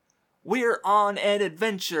We're on an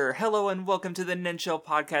adventure. Hello and welcome to the Ninja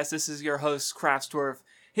Podcast. This is your host, Craftsdwarf,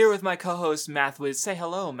 here with my co-host, Mathwiz. Say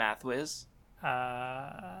hello, Mathwiz.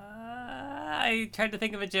 I tried to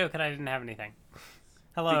think of a joke and I didn't have anything.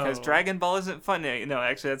 Hello. Because Dragon Ball isn't funny. No,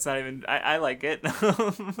 actually, that's not even... I like it.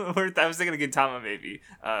 I was thinking of Gintama, maybe.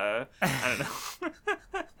 I don't know.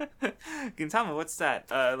 Gintama, what's that?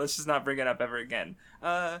 Let's just not bring it up ever again.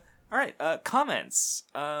 Alright, comments.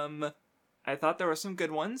 I thought there were some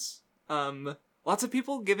good ones. Lots of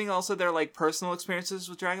people giving also their, personal experiences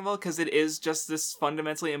with Dragon Ball, because it is just this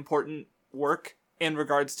fundamentally important work in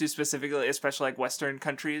regards to specifically, especially, Western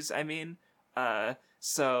countries, I mean.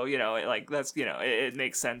 So, it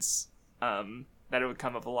makes sense, that it would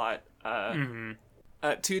come up a lot.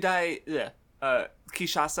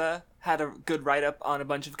 Kishasa had a good write-up on a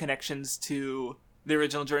bunch of connections to the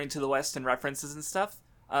original Journey to the West and references and stuff.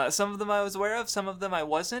 Some of them I was aware of, some of them I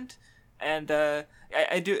wasn't. And I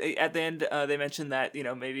do, at the end, they mentioned that,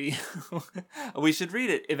 maybe we should read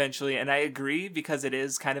it eventually. And I agree, because it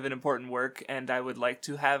is kind of an important work, and I would like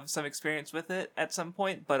to have some experience with it at some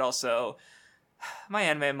point. But also, my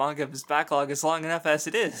anime and manga backlog is long enough as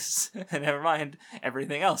it is. And never mind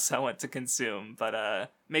everything else I want to consume.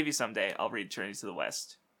 But maybe someday I'll read Journey to the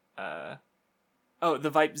West. The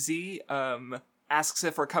Vipe Z asks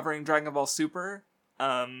if we're covering Dragon Ball Super.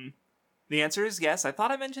 The answer is yes. I thought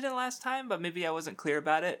I mentioned it last time, but maybe I wasn't clear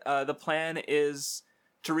about it. The plan is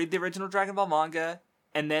to read the original Dragon Ball manga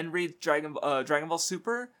and then read Dragon Ball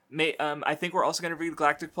Super. I think we're also going to read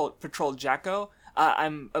Galactic Patrol Jacko.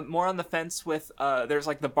 I'm more on the fence with there's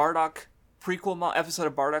the Bardock prequel episode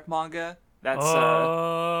of Bardock manga. That's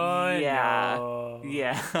yeah. No.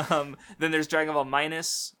 Yeah. Then there's Dragon Ball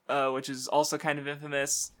Minus, which is also kind of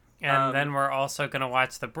infamous. And then we're also going to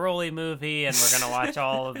watch the Broly movie, and we're going to watch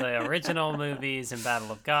all of the original movies and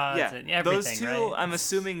Battle of Gods and everything, those two, right? I'm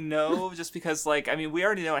assuming no, just because, we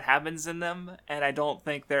already know what happens in them, and I don't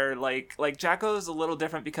think they're, Jacko's a little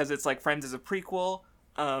different because it's, Friends is a prequel,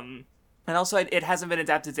 and also it hasn't been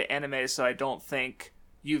adapted to anime, so I don't think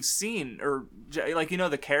you've seen, or,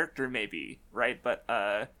 the character maybe, right?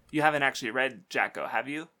 But, you haven't actually read Jacko, have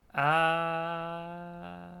you?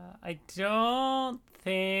 I don't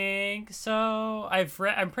think so.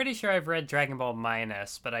 I'm pretty sure I've read Dragon Ball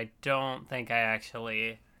Minus, but I don't think I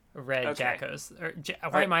actually read Jacko's.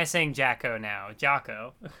 Why am I saying Jacko now?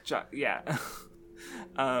 Jocko. Yeah.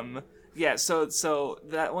 Yeah. So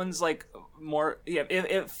that one's more. Yeah.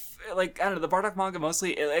 If I don't know, the Bardock manga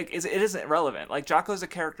mostly it isn't relevant. Jocko's a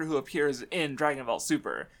character who appears in Dragon Ball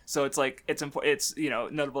Super, so it's it's important. It's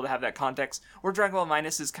notable to have that context. Where Dragon Ball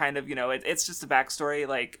Minus is kind of it's just a backstory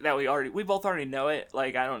that we both already know it.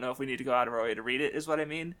 I don't know if we need to go out of our way to read it. Is what I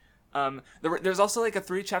mean. There's also a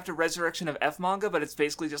 3-chapter Resurrection of F manga, but it's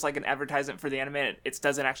basically just an advertisement for the anime. It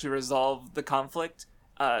doesn't actually resolve the conflict.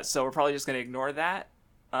 So we're probably just gonna ignore that.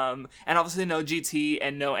 And obviously no GT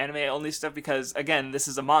and no anime only stuff, because again, this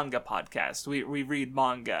is a manga podcast. We read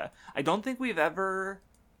manga. I don't think we've ever,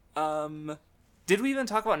 did we even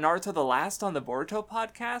talk about Naruto the Last on the Boruto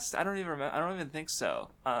podcast? I don't even remember. I don't even think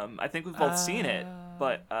so. I think we've both seen it,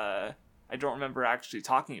 but, I don't remember actually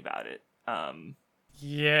talking about it.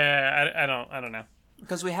 Yeah, I don't know.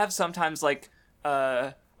 Because we have sometimes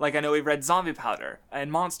I know we've read Zombie Powder and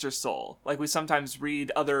Monster Soul. We sometimes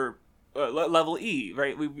read other level E,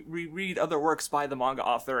 right? We read other works by the manga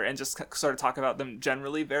author and just sort of talk about them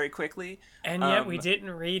generally very quickly. And yet we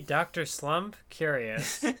didn't read Dr. Slump?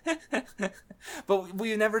 Curious. But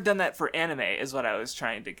we've never done that for anime, is what I was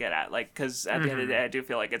trying to get at. Because at the end of the day, I do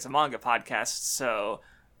feel like it's a manga podcast, so,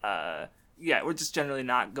 yeah, we're just generally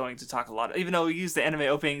not going to talk a lot, even though we use the anime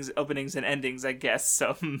openings and endings, I guess,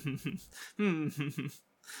 so...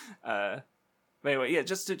 But anyway, yeah,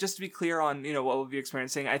 just to be clear on, what we'll be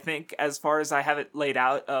experiencing, I think as far as I have it laid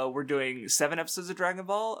out, we're doing 7 episodes of Dragon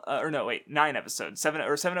Ball, 9 episodes, 7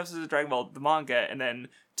 episodes of Dragon Ball, the manga, and then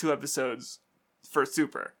 2 episodes for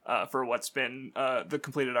Super, for what's been, the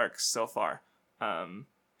completed arcs so far. So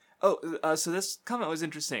this comment was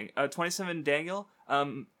interesting. 27 Daniel,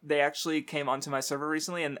 they actually came onto my server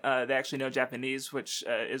recently, and, they actually know Japanese, which,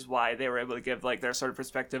 is why they were able to give, their sort of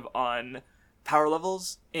perspective on power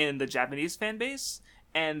levels in the Japanese fan base,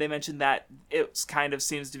 and they mentioned that it kind of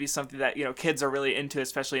seems to be something that kids are really into,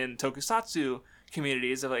 especially in tokusatsu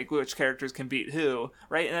communities, of which characters can beat who,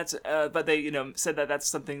 right? And that's but they said that that's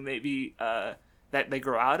something maybe that they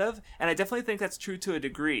grow out of, and I definitely think that's true to a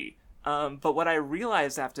degree. But what I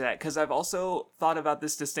realized after that, because I've also thought about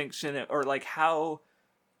this distinction, or how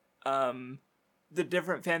the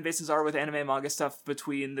different fan bases are with anime and manga stuff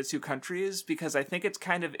between the two countries, because I think it's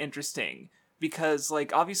kind of interesting. because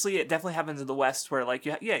like obviously it definitely happens in the West where like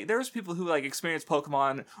there's people who like experienced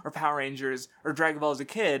Pokemon or Power Rangers or Dragon Ball as a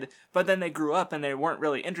kid, but then they grew up and they weren't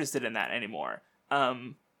really interested in that anymore.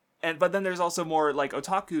 But then there's also more like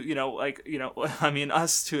otaku, I mean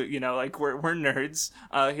us too, like we're nerds.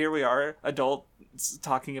 Here we are, adults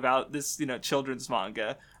talking about this, children's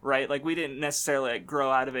manga, right? Like we didn't necessarily like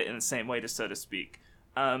grow out of it in the same way, to so to speak.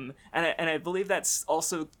 And I believe that's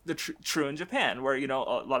also the true in Japan, where, a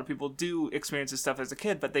lot of people do experience this stuff as a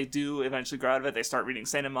kid, but they do eventually grow out of it. They start reading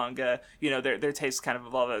seinen manga, their tastes kind of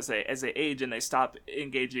evolve as they age, and they stop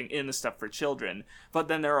engaging in the stuff for children. But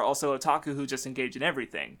then there are also otaku who just engage in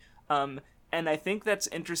everything. And I think that's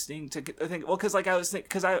interesting to think, well, because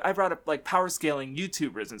I brought up like power scaling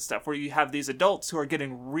YouTubers and stuff, where you have these adults who are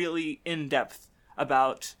getting really in depth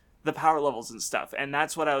about the power levels and stuff, and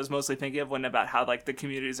that's what I was mostly thinking of when about how like the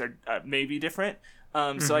communities are maybe different.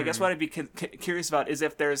 So I guess what I'd be curious about is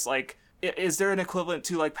if there's like, is there an equivalent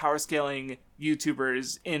to like power scaling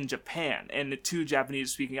YouTubers in Japan and to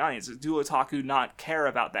Japanese speaking audiences? Do otaku not care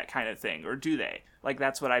about that kind of thing, or do they? Like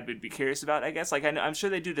that's what I would be curious about, I guess. Like I'm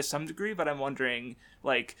sure they do to some degree, but I'm wondering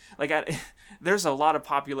there's a lot of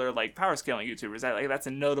popular like power scaling YouTubers. That's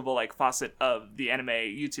a notable like facet of the anime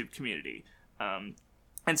YouTube community.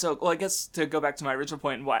 And so, well, I guess to go back to my original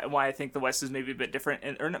point, why I think the West is maybe a bit different,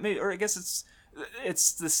 or I guess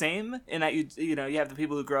it's the same in that you have the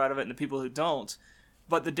people who grow out of it and the people who don't,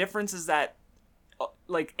 but the difference is that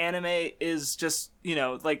like anime is just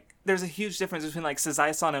like there's a huge difference between like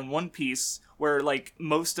Sazai-san and One Piece, where like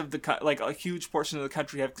most of the like a huge portion of the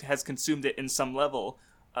country has consumed it in some level,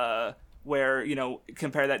 where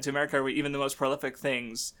compare that to America, where even the most prolific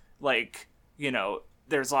things like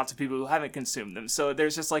there's lots of people who haven't consumed them. So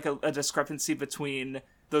there's just like a discrepancy between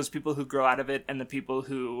those people who grow out of it and the people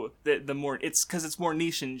who the more, it's because it's more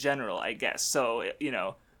niche in general, I guess. So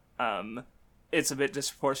it's a bit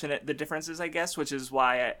disproportionate, the differences, I guess, which is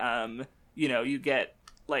why you get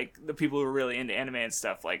like the people who are really into anime and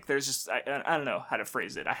stuff. Like there's just I don't know how to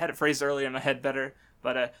phrase it. I had it phrased earlier in my head better,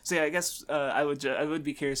 but so yeah, I guess I would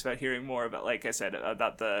be curious about hearing more about, like I said,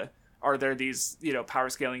 about are there these, power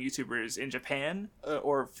scaling YouTubers in Japan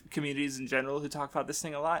or communities in general who talk about this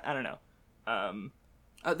thing a lot? I don't know.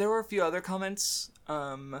 There were a few other comments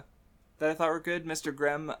that I thought were good. Mr.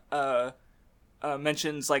 Grem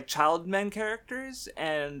mentions like child men characters,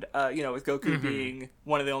 and with Goku being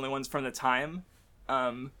one of the only ones from the time,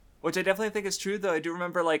 which I definitely think is true. Though I do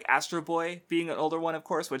remember like Astro Boy being an older one, of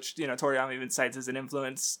course, which Toriyama even cites as an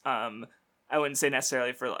influence. I wouldn't say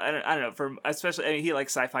necessarily for, I don't know, for especially, I mean, he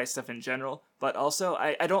likes sci-fi stuff in general, but also,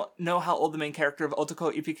 I don't know how old the main character of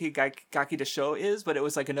Otoko Ippiki Gaki Desho is, but it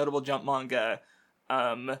was like a notable jump manga,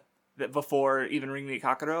 that before even Ring ni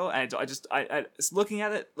Kakaro, and I looking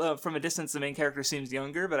at it from a distance, the main character seems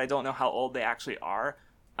younger, but I don't know how old they actually are.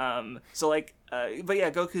 So like, but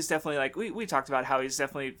yeah, Goku's definitely like, we talked about how he's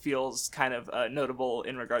definitely feels kind of notable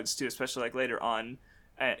in regards to, especially like later on,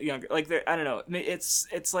 younger, like there, I don't know,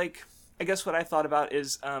 it's like, I guess what I thought about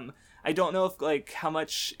is, I don't know if like how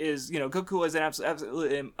much is, Goku was an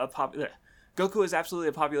absolutely a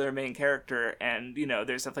popular main character, and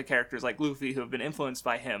there's definitely characters like Luffy who have been influenced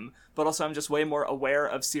by him, but also I'm just way more aware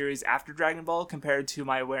of series after Dragon Ball compared to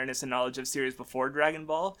my awareness and knowledge of series before Dragon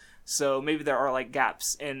Ball, so maybe there are like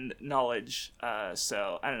gaps in knowledge,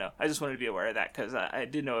 so I don't know, I just wanted to be aware of that because I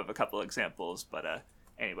did know of a couple examples, but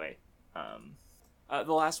anyway,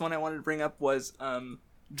 the last one I wanted to bring up was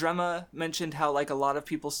Drema mentioned how like a lot of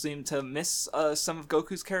people seem to miss some of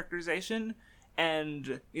Goku's characterization,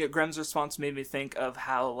 and Grem's response made me think of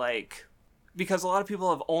how like, because a lot of people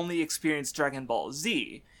have only experienced Dragon Ball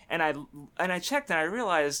Z, and I checked and I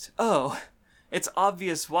realized, oh, it's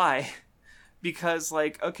obvious why, because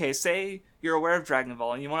like, okay, say you're aware of Dragon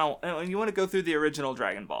Ball and you want to go through the original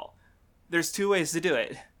Dragon Ball. There's two ways to do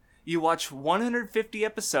it. You watch 150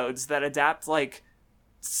 episodes that adapt like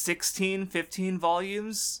 16, 15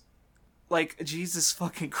 volumes, like Jesus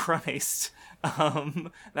fucking Christ,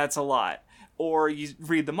 that's a lot. Or you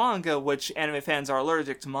read the manga, which anime fans are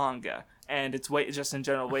allergic to manga, and it's just in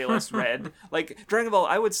general way less read. Like Dragon Ball,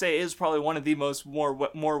 I would say, is probably one of the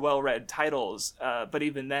more well read titles, but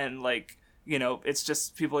even then, like, it's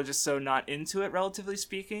just people are just so not into it, relatively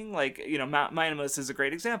speaking. Like, Minimus is a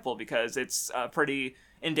great example because it's pretty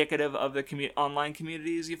indicative of the online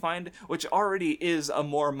communities you find, which already is a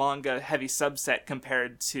more manga heavy subset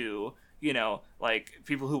compared to like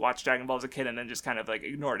people who watched Dragon Ball as a kid and then just kind of like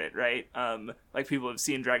ignored it, right? Like people who've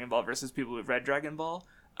seen Dragon Ball versus people who've read Dragon Ball.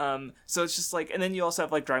 So it's just like, and then you also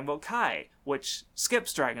have like Dragon Ball Kai, which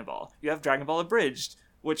skips Dragon Ball. You have Dragon Ball Abridged,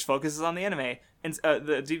 which focuses on the anime. and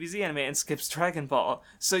the DBZ anime and skips Dragon Ball.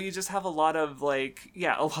 So you just have a lot of a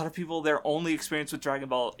lot of people, their only experience with Dragon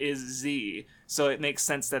Ball is Z. So it makes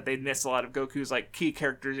sense that they miss a lot of Goku's like key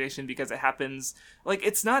characterization, because it happens like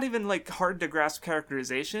it's not even like hard to grasp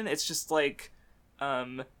characterization. It's just like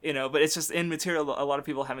but it's just in material a lot of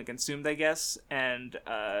people haven't consumed, I guess, and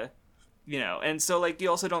and so like you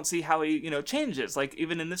also don't see how he changes. Like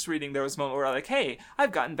even in this reading there was a moment where like, hey,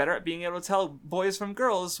 I've gotten better at being able to tell boys from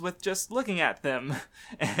girls with just looking at them.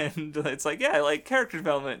 And it's like, yeah, like character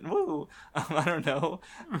development, woo. I don't know,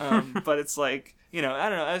 but it's like, I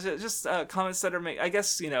don't know, as just comments that are I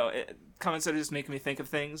guess comments that are just making me think of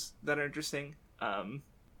things that are interesting. But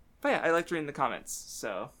yeah, I liked reading the comments.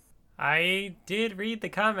 So I did read the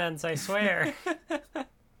comments, I swear.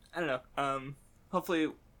 I don't know, hopefully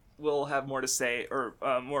we'll have more to say, or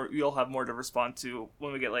you'll have more to respond to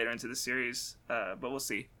when we get later into the series, but we'll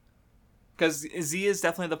see. Because Z is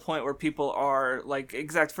definitely the point where people are like,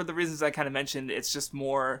 exact for the reasons I kind of mentioned. It's just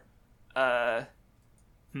more what's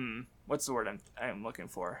the word I'm looking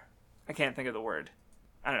for? I can't think of the word.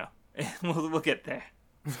 I don't know. we'll get there.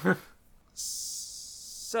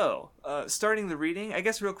 So, starting the reading, I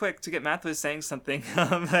guess real quick to get Mathis saying something.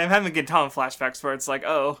 I'm having good Tom flashbacks where it's like,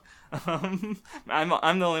 I'm the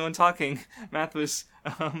only one talking, Mathis.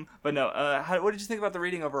 But no, what did you think about the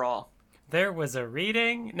reading overall? There was a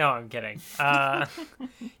reading? No, I'm kidding. The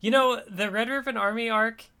Red Ribbon Army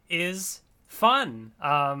arc is fun.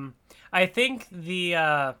 I think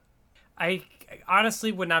I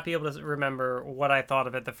honestly would not be able to remember what I thought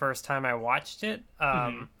of it the first time I watched it.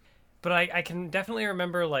 But I can definitely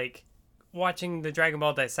remember, like, watching the Dragon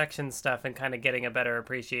Ball dissection stuff and kind of getting a better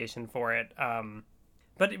appreciation for it.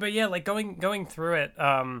 But yeah, like, going through it,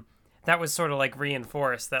 that was sort of, like,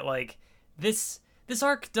 reinforced that, like, this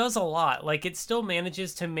arc does a lot. Like, it still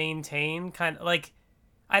manages to maintain kind of, like,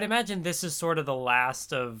 I'd imagine this is sort of the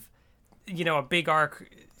last of, a big arc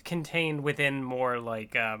contained within more,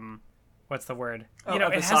 like, what's the word?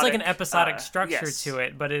 Episodic, it has, like, an episodic structure yes. to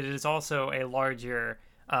it, but it is also a larger...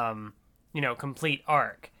 complete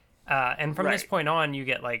arc. And from this point on, you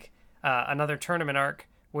get, like, another tournament arc,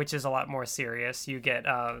 which is a lot more serious. You get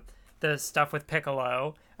the stuff with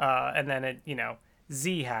Piccolo, and then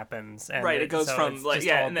Z happens. And it goes so from, like,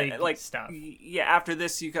 yeah, and then, like, stuff. Yeah, after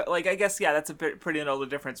this, you go, like, I guess, yeah, that's a pretty notable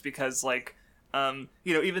difference, because, like,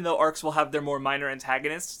 even though arcs will have their more minor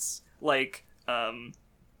antagonists, like,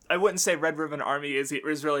 I wouldn't say Red Ribbon Army is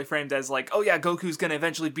really framed as like, oh yeah, Goku's gonna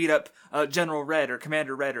eventually beat up General Red or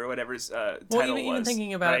Commander Red or whatever his title was. Even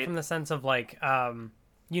thinking about it from the sense of like,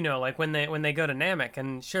 like when they go to Namek,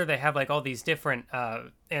 and sure they have like all these different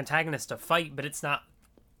antagonists to fight, but it's not,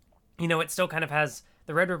 it still kind of has,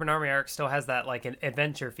 the Red Ribbon Army arc still has that like an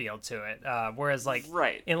adventure feel to it. Whereas like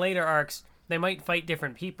in later arcs, they might fight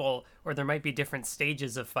different people, or there might be different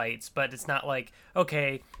stages of fights, but it's not like,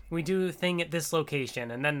 okay, we do a thing at this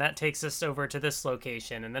location, and then that takes us over to this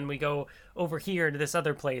location, and then we go over here to this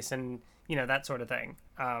other place, and, that sort of thing.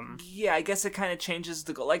 Yeah, I guess it kind of changes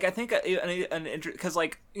the goal. Like, I think, because,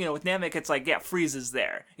 like, with Namek, it's like, yeah, Frieza's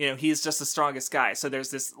there. He's just the strongest guy, so there's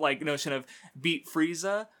this, like, notion of beat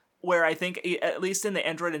Frieza, where I think, at least in the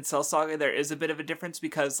Android and Cell Saga, there is a bit of a difference,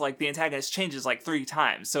 because, like, the antagonist changes, like, 3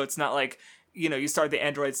 times, so it's not like, you start the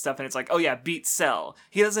Android stuff and it's like, oh yeah, beat Cell.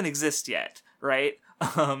 He doesn't exist yet, right?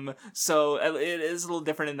 So it is a little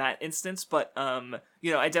different in that instance, but, I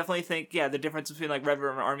definitely think, yeah, the difference between, like, Red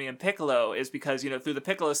Ribbon Army and Piccolo is because, through the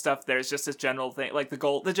Piccolo stuff, there's just this general thing, like,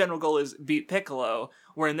 the general goal is beat Piccolo,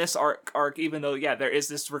 where in this arc, even though, yeah, there is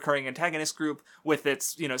this recurring antagonist group with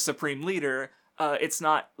its, supreme leader, it's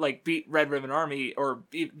not like beat Red Ribbon Army or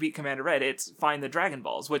beat Commander Red. It's find the Dragon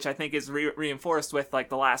Balls, which I think is reinforced with like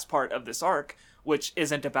the last part of this arc, which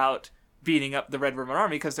isn't about beating up the Red Ribbon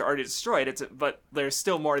Army because they're already destroyed. But there's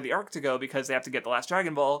still more of the arc to go because they have to get the last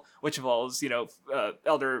Dragon Ball, which involves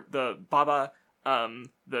Elder the Baba,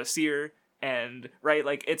 the Seer, and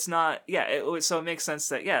like it's not so it makes sense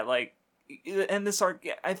that like and this arc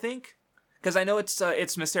I think because I know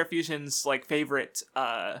it's Mysteria Fusion's like favorite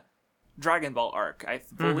Dragon Ball arc, I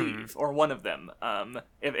believe, or one of them.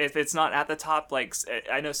 If it's not at the top, like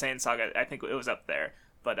I know Saiyan Saga, I think it was up there,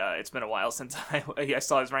 but it's been a while since I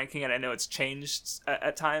saw his ranking, and I know it's changed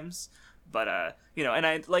at times. But and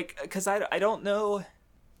I like because I don't know,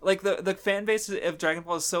 like the fan base of Dragon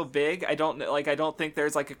Ball is so big. I don't think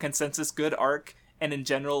there's like a consensus good arc, and in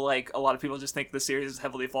general, like a lot of people just think the series is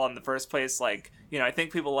heavily flawed in the first place. Like I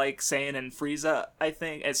think people like Saiyan and Frieza. I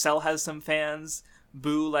think and Cell has some fans.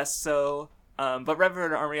 Boo less so. But Red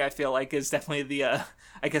Ribbon Army, I feel like, is definitely the,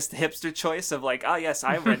 I guess, the hipster choice of like, oh yes,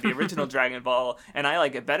 I read the original Dragon Ball, and I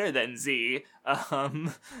like it better than Z.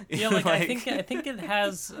 Yeah, like, I think it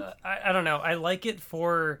has. I don't know. I like it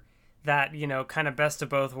for that, kind of best of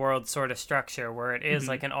both worlds sort of structure where it is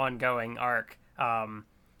like an ongoing arc,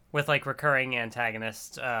 with like recurring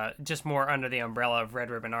antagonists, just more under the umbrella of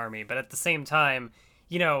Red Ribbon Army. But at the same time,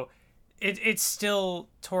 it's still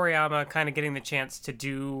Toriyama kind of getting the chance to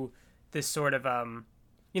do this sort of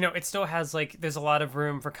it still has like there's a lot of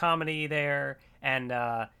room for comedy there, and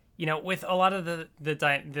with a lot of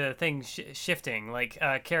the things shifting, like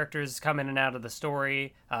characters come in and out of the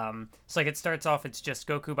story. So like it starts off it's just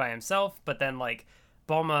Goku by himself, but then like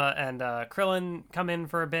Bulma and Krillin come in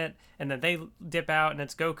for a bit, and then they dip out, and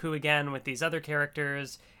it's Goku again with these other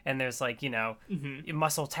characters, and there's like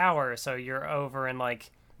Muscle Tower, so you're over in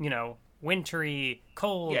like wintry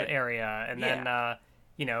cold area, and then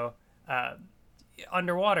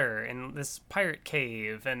underwater in this pirate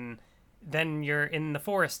cave, and then you're in the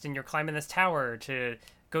forest and you're climbing this tower to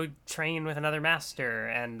go train with another master,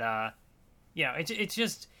 and it's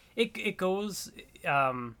just it goes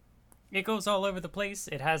all over the place.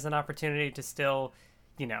 It has an opportunity to still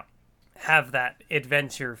have that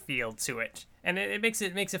adventure feel to it, and it makes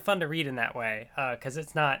it fun to read in that way, because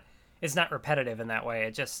it's not repetitive in that way.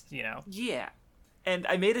 It just yeah. And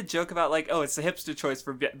I made a joke about, like, oh, it's the hipster choice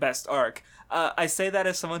for best arc. I say that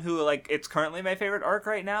as someone who, like, it's currently my favorite arc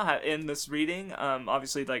right now in this reading.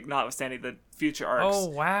 Obviously, like, notwithstanding the future arcs. Oh,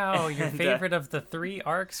 wow. Your favorite of the 3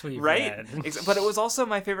 arcs we've read. But it was also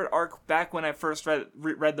my favorite arc back when I first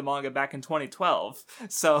read the manga back in 2012.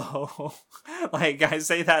 So, like, I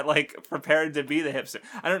say that, like, prepared to be the hipster.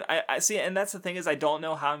 I see, and that's the thing is I don't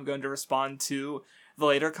know how I'm going to respond to the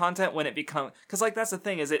later content when it becomes, because like that's the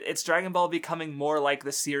thing is it's Dragon Ball becoming more like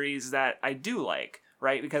the series that I do like,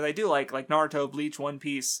 right? Because I do like Naruto, Bleach, One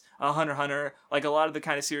Piece, Hunter x Hunter, like a lot of the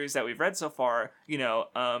kind of series that we've read so far,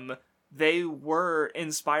 they were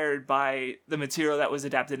inspired by the material that was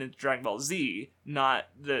adapted into Dragon Ball Z, not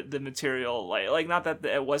the material like not that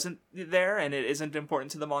it wasn't there and it isn't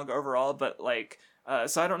important to the manga overall, but like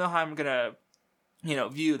so I don't know how I'm gonna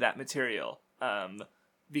view that material,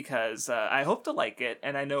 because I hope to like it,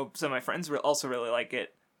 and I know some of my friends also really like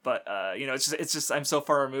it, but it's just I'm so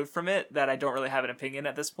far removed from it that I don't really have an opinion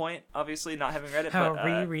at this point, obviously, not having read it. How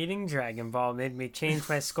rereading Dragon Ball made me change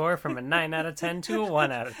my score from a 9 out of 10 to a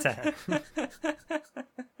 1 out of 10.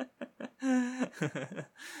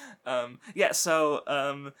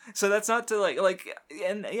 So that's not to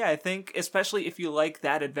and yeah, I think especially if you like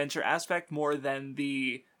that adventure aspect more than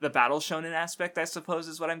the battle shonen aspect, I suppose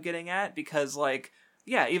is what I'm getting at, because like,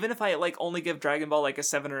 yeah, even if I like only give Dragon Ball like a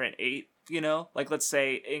 7 or an 8, like let's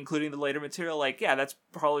say including the later material, like yeah, that's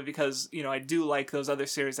probably because I do like those other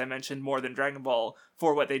series I mentioned more than Dragon Ball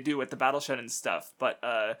for what they do with the battle shonen stuff. But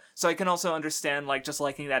so I can also understand like just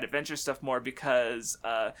liking that adventure stuff more because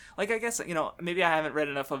like I guess maybe I haven't read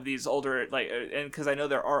enough of these older and because I know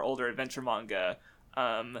there are older adventure manga.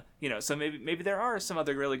 So maybe there are some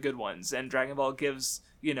other really good ones, and Dragon Ball gives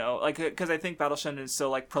because I think battle shonen is so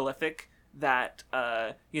like prolific that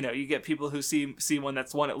you get people who see one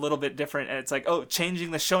that's one a little bit different, and it's like, oh,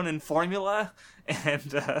 changing the shonen formula,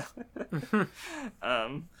 and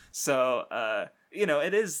so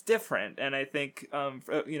it is different, and I think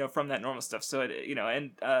from that normal stuff. So it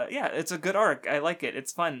yeah, it's a good arc. I like it.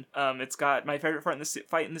 It's fun. It's got my favorite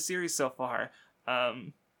fight in the series so far.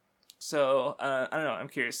 So I don't know. I'm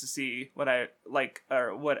curious to see what I like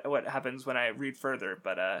or what happens when I read further,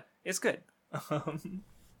 but it's good.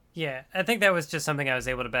 Yeah, I think that was just something I was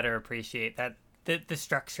able to better appreciate, that the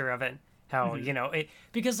structure of it, how it,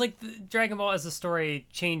 because like Dragon Ball as a story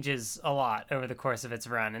changes a lot over the course of its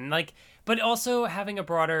run, and like, but also having a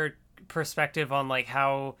broader perspective on like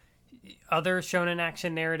how other shonen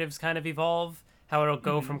action narratives kind of evolve, how it'll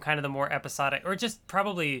go from kind of the more episodic, or just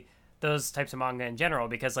probably those types of manga in general,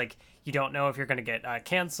 because like you don't know if you're going to get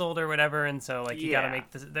canceled or whatever, and so like you got to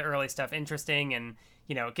make the early stuff interesting, and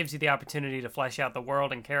it gives you the opportunity to flesh out the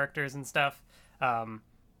world and characters and stuff. And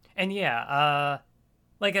yeah,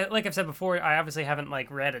 like I've said before, I obviously haven't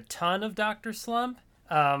like read a ton of Dr. Slump,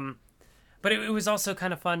 but it was also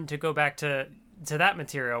kind of fun to go back to that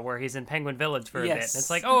material where he's in Penguin Village for a bit. And it's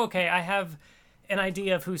like, oh, okay, I have an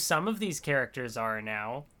idea of who some of these characters are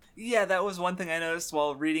now. Yeah, that was one thing I noticed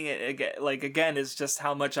while reading it again, is just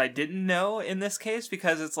how much I didn't know in this case,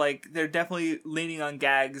 because it's like they're definitely leaning on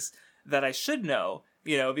gags that I should know,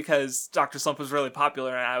 because Dr. Slump was really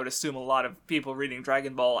popular, and I would assume a lot of people reading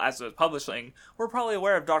Dragon Ball as it was publishing were probably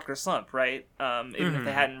aware of Dr. Slump, right? Even if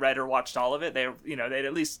they hadn't read or watched all of it, they'd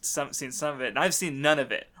at least seen some of it, and I've seen none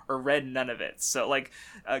of it, or read none of it. So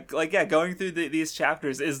going through these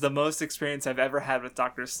chapters is the most experience I've ever had with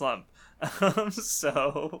Dr. Slump.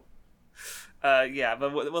 So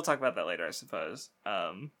but we'll talk about that later, I suppose.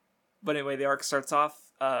 But anyway, the arc starts off.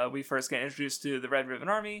 We first get introduced to the Red Ribbon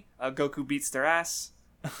Army. Goku beats their ass,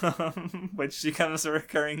 which becomes a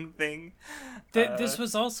recurring thing. This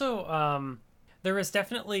was also there was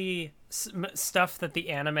definitely stuff that the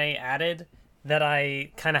anime added that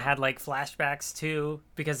I kind of had like flashbacks to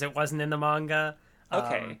because it wasn't in the manga.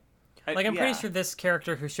 Okay. I'm pretty sure this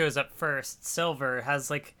character who shows up first, Silver, has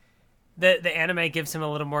like the anime gives him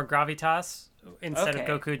a little more gravitas instead of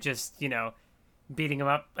Goku just, beating him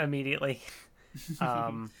up immediately.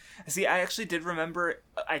 See, I actually did remember,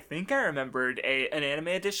 I think I remembered an anime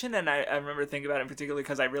edition, and I remember thinking about it in particular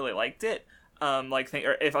because I really liked it.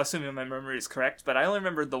 If assuming my memory is correct, but I only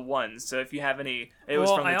remembered the one. So if you have any, it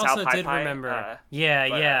was from the Tao Pai Pai. I also did remember.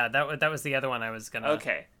 That was the other one I was gonna.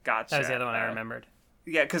 Okay, gotcha. That was the other one I remembered.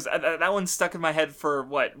 Yeah, because that one stuck in my head for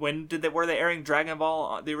what? When were they airing Dragon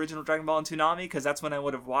Ball, the original Dragon Ball on Toonami? Because that's when I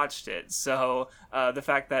would have watched it. So the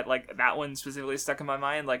fact that that one specifically stuck in my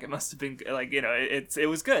mind, it must have been it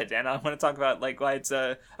was good. And I want to talk about why it's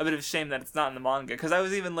a bit of a shame that it's not in the manga. Because I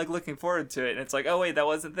was even looking forward to it, and it's oh wait, that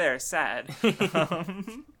wasn't there. Sad.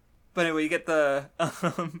 But anyway, you get the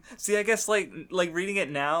see, I guess reading it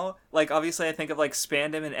now, obviously I think of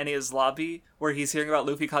Spandam in Enia's lobby where he's hearing about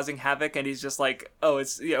Luffy causing havoc and he's just he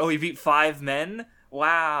beat 5 men.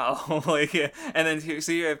 Wow. And then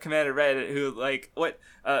you have Commander Red who what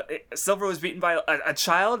Silver was beaten by a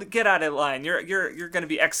child? Get out of line. You're going to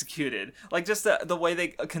be executed. Just the way they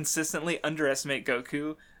consistently underestimate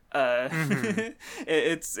Goku.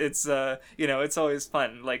 It's always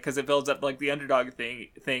fun because it builds up the underdog thing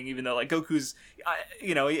even though Goku's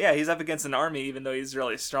he's up against an army even though he's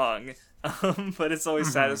really strong. But it's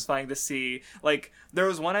always satisfying to see there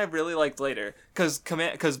was one I really liked later because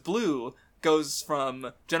General Blue goes from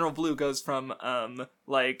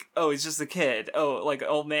he's just a kid,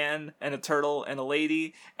 old man and a turtle and a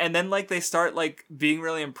lady, and then they start being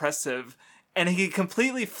really impressive. And he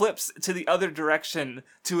completely flips to the other direction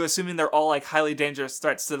to assuming they're all highly dangerous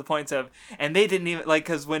threats to the point of, and they didn't even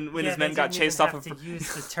when his men got chased off of. To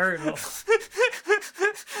use the turtle,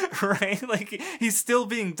 right? He's still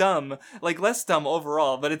being dumb, less dumb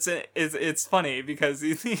overall, but it's funny because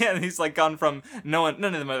he's gone from none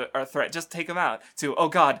of them are a threat, just take them out, to oh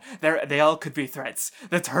god, they all could be threats.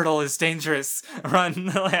 The turtle is dangerous. Run!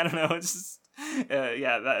 I don't know. It's just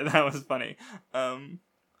that was funny.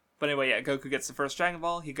 But anyway, Goku gets the first Dragon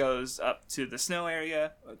Ball. He goes up to the snow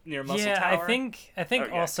area near Muscle Tower. I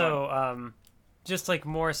think also just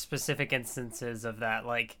more specific instances of that,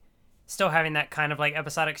 still having that kind of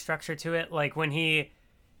episodic structure to it. When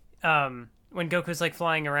Goku's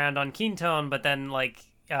flying around on Kintone, but then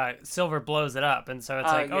Silver blows it up, and so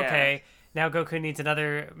it's okay, now Goku needs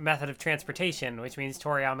another method of transportation, which means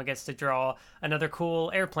Toriyama gets to draw another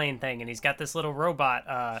cool airplane thing, and he's got this little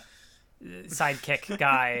robot sidekick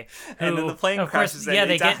guy who, and then the plane crashes. They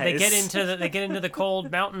get into the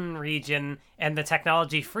cold mountain region and the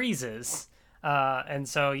technology freezes, and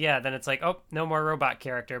so then it's no more robot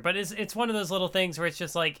character. But it's one of those little things where it's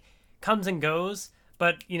just comes and goes.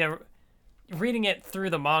 But reading it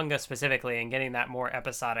through the manga specifically and getting that more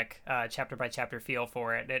episodic chapter by chapter feel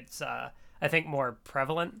for it, it's I think more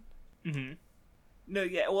prevalent. Mm-hmm. No,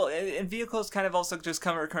 yeah, well, and vehicles kind of also just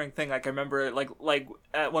come a recurring thing. I remember,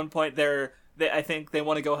 at one point, I think they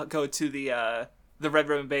want to go to the Red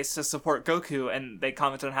Ribbon base to support Goku, and they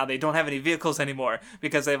comment on how they don't have any vehicles anymore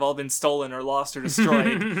because they've all been stolen or lost or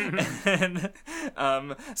destroyed. And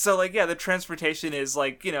the transportation is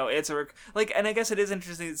it's and I guess it is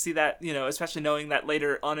interesting to see that, especially knowing that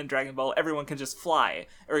later on in Dragon Ball everyone can just fly,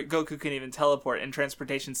 or Goku can even teleport, and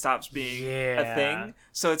transportation stops being a thing.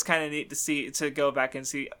 So it's kind of neat to go back and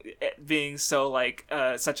see it being so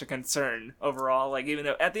such a concern overall. Even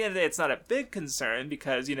though at the end of the day it's not a big concern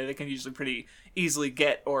because they can usually pretty easily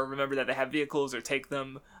get or remember that they have vehicles or take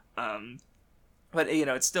them, but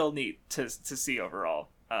it's still neat to see overall.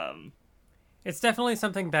 It's definitely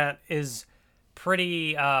something that is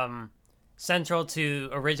pretty central to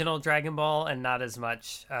original Dragon Ball and not as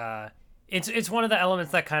much it's one of the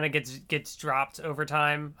elements that kind of gets dropped over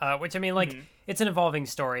time, which I mean it's an evolving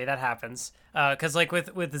story that happens, because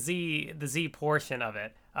with the Z portion of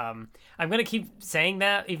it, I'm gonna keep saying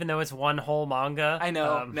that even though it's one whole manga. I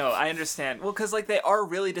know. No, I understand. Well, because like they are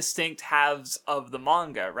really distinct halves of the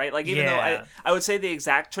manga, right? Like even though I would say the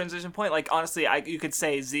exact transition point, like honestly, you could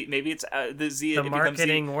say Z. Maybe it's the Z. The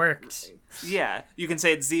marketing worked. Yeah, you can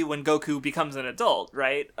say it's Z when Goku becomes an adult,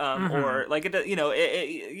 right? Or like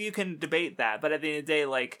you can debate that, but at the end of the day,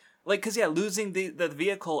 like because losing the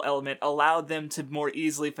vehicle element allowed them to more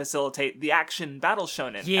easily facilitate the action battle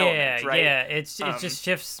shonen element, right? Yeah, it just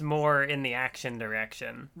shifts more in the action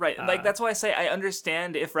direction, right? Like that's why I say I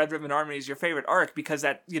understand if Red Ribbon Army is your favorite arc, because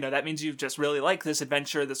that that means you've just really liked this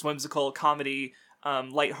adventure, this whimsical comedy,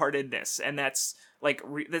 lightheartedness, and that's like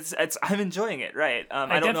I'm enjoying it, right?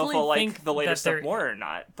 I don't know if I'll like the later stuff more or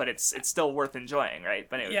not, but it's still worth enjoying, right?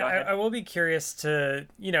 But anyway, yeah, go ahead. I will be curious to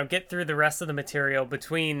get through the rest of the material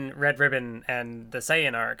between Red Ribbon and the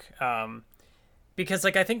Saiyan arc, because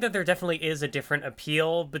like I think that there definitely is a different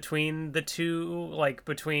appeal between the two, like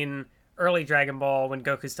between early Dragon Ball when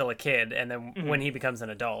Goku's still a kid and then when he becomes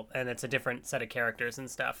an adult, and it's a different set of characters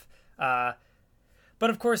and stuff. But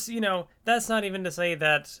of course, that's not even to say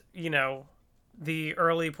that the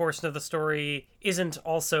early portion of the story isn't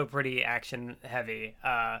also pretty action heavy,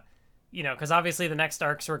 because obviously the next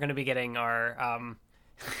arcs we're going to be getting are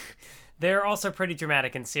they're also pretty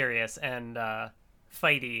dramatic and serious and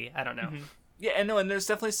fighty. I don't know. Yeah, and there's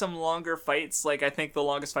definitely some longer fights. Like I think the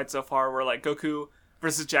longest fight so far were like Goku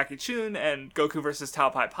versus Jackie Chun and Goku versus Tao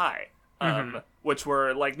Pai Pai, which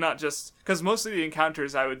were like not just because most of the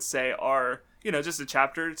encounters I would say are just a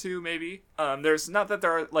chapter or two, maybe. There's not that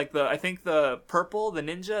there are like I think the purple, the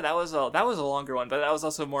ninja, that was a longer one, but that was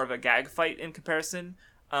also more of a gag fight in comparison.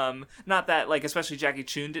 Not that like especially Jackie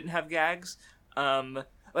Chun didn't have gags.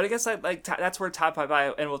 But I guess that's where Tao Pai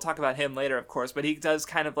Pai, and we'll talk about him later, of course. But he does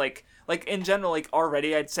kind of like in general, like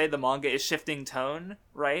already, I'd say the manga is shifting tone,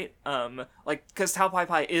 right? Like because Tao Pai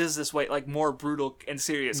Pai is this way like more brutal and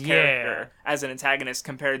serious character as an antagonist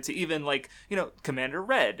compared to even like Commander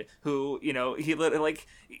Red, who he like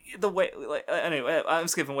the way like anyway. I'm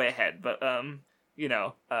skipping way ahead, but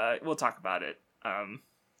we'll talk about it.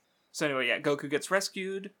 So anyway, Goku gets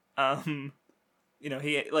rescued.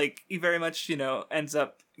 He very much, ends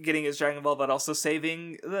up getting his Dragon Ball, but also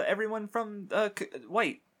saving everyone from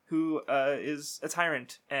White, who is a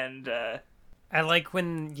tyrant. And I like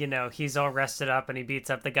when, he's all rested up and he beats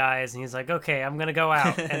up the guys and he's like, okay, I'm going to go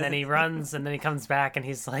out. And then he runs and then he comes back and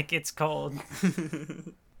he's like, it's cold.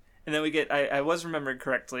 And then we get, I was remembered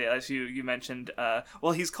correctly, as you mentioned,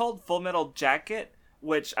 he's called Full Metal Jacket,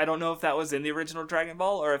 which I don't know if that was in the original Dragon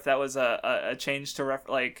Ball or if that was a change to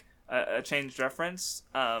a changed reference,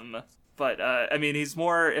 but I mean he's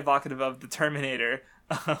more evocative of the Terminator,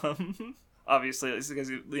 obviously because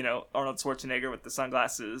Arnold Schwarzenegger with the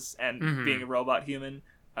sunglasses and being a robot human.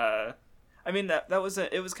 I mean it was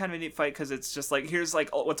kind of a neat fight because it's just like here's like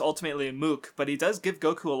what's ultimately a mook, but he does give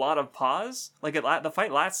Goku a lot of pause. Like the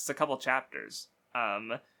fight lasts a couple chapters,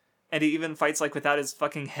 and he even fights like without his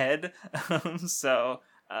fucking head. So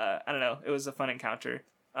I don't know, it was a fun encounter.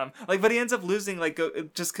 But he ends up losing,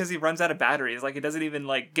 just because he runs out of batteries. Like, he doesn't even,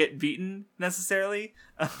 get beaten, necessarily.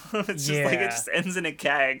 It's just, it just ends in a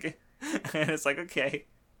gag. And it's like, okay.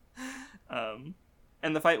 And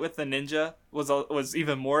the fight with the ninja was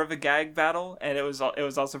even more of a gag battle. And it was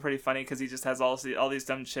also pretty funny, because he just has all these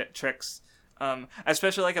dumb tricks.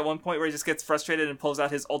 Especially, at one point where he just gets frustrated and pulls out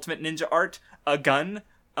his ultimate ninja art, a gun.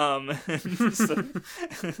 So,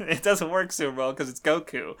 it doesn't work so well, because it's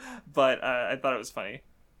Goku. But I thought it was funny.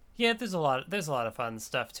 Yeah, there's a lot of fun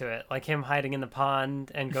stuff to it, like him hiding in the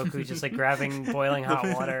pond and Goku just grabbing boiling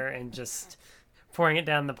hot water and just pouring it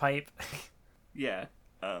down the pipe. Yeah.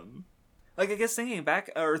 I guess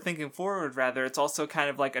thinking forward rather, it's also kind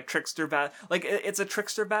of like a trickster battle. Like it's a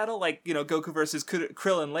trickster battle, Goku versus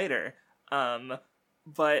Krillin later.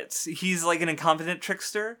 But he's like an incompetent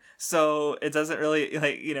trickster, so it doesn't really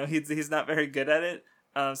he's not very good at it.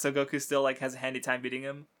 So Goku still has a handy time beating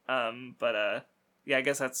him. Yeah, I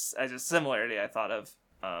guess that's just a similarity I thought of.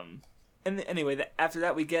 Anyway, after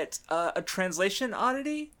that we get a translation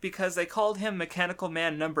oddity, because they called him Mechanical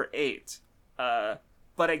Man number 8. But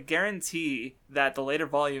I guarantee that the later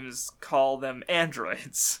volumes call them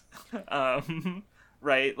androids.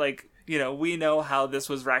 Right? We know how this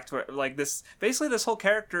was basically this whole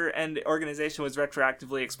character and organization was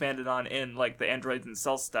retroactively expanded on in, the androids and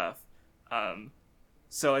cell stuff.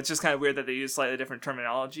 So it's just kind of weird that they use slightly different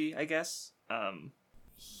terminology, I guess. I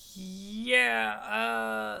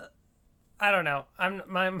don't know.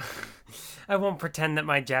 I won't pretend that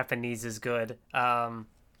my Japanese is good. I don't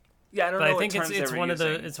know. But I think it's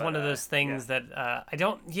one of those things that I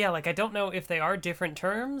don't know if they are different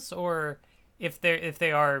terms or if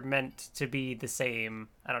they are meant to be the same.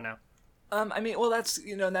 I don't know. I mean, well, that's,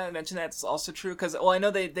 now that I mention that's also true, because, well, I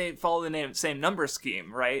know they follow the same number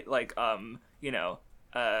scheme, right? Like,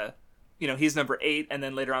 he's number 8, and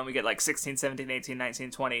then later on we get, like, 16, 17, 18,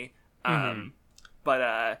 19, 20.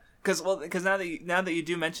 But, because now that you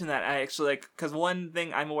do mention that, I actually, like, because one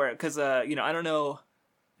thing I'm aware of, because, I don't know,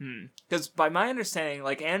 because by my understanding,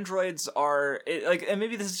 like, androids are, and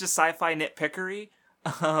maybe this is just sci-fi nitpickery,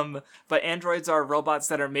 but androids are robots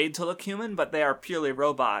that are made to look human, but they are purely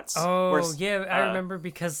robots. Oh, yeah, I remember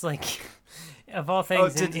because, like, of all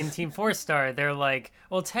things, in Team 4-Star, they're like,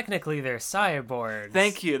 well, technically they're cyborgs.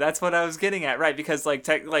 Thank you, that's what I was getting at, right, because, like,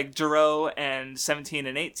 Jiro and 17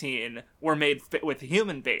 and 18 were made with a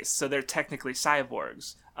human base, so they're technically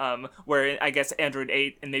cyborgs, where I guess Android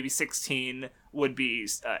 8 and maybe 16 would be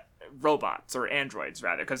robots, or androids,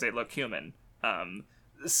 rather, because they look human.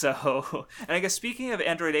 So, and I guess speaking of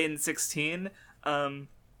Android 8 and 16, it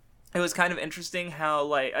was kind of interesting how,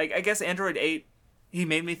 like, I guess Android 8, he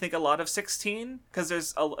made me think a lot of 16, because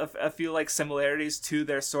there's a few, like, similarities to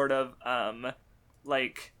their sort of,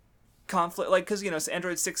 like, conflict, like, because,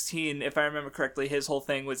 Android 16, if I remember correctly, his whole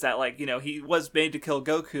thing was that, like, he was made to kill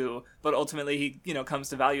Goku, but ultimately he, comes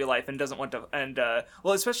to value life and doesn't want to, and,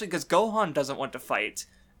 well, especially because Gohan doesn't want to fight,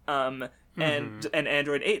 and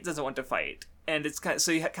Android 8 doesn't want to fight. And it's kind of,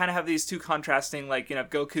 so you kind of have these two contrasting, like,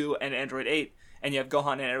 Goku and Android 8, and you have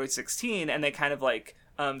Gohan and Android 16, and they kind of, like,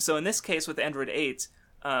 so in this case with Android 8,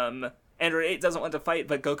 Android 8 doesn't want to fight,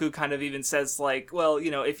 but Goku kind of even says, like, well,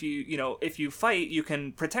 if you fight, you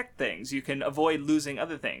can protect things, you can avoid losing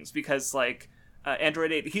other things, because, like,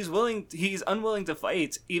 Android 8, he's unwilling to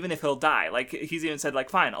fight, even if he'll die. Like, he's even said,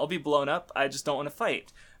 like, fine, I'll be blown up, I just don't want to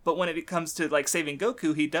fight. But when it comes to, like, saving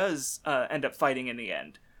Goku, he does end up fighting in the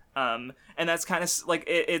end. And that's kind of like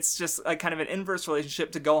it's just like kind of an inverse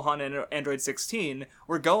relationship to Gohan and Android 16,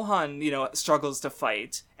 where Gohan struggles to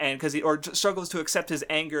fight and struggles to accept his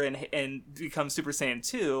anger and become Super Saiyan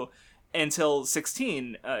 2 until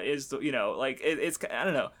 16 is like it's I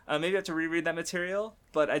don't know, maybe I have to reread that material,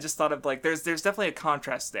 but I just thought of, like, there's definitely a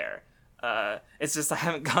contrast there. It's just I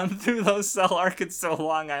haven't gone through those Cell arcs in so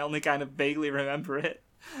long, I only kind of vaguely remember it.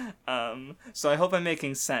 So I hope I'm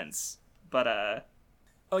making sense, but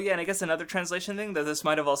oh yeah, and I guess another translation thing, that this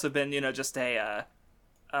might have also been, just a,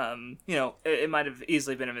 it might have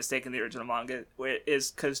easily been a mistake in the original manga, where it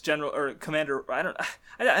is because General or Commander, I don't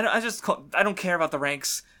care about the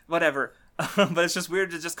ranks, whatever, but it's just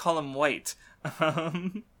weird to just call him White, but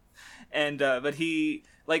he,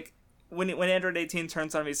 like, when Android 18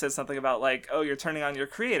 turns on him, he says something about, like, oh, you're turning on your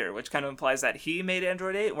creator, which kind of implies that he made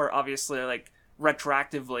Android 8, where obviously, like,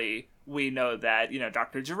 retroactively we know that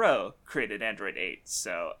Dr. Gero created Android 8,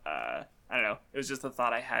 so I don't know, it was just a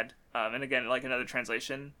thought I had, and again, like, another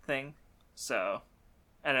translation thing, so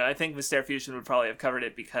I don't know, I think Mystere Fusion would probably have covered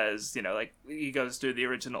it because like, he goes through the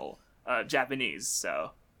original Japanese,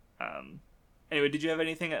 so anyway, did you have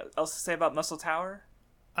anything else to say about Muscle Tower?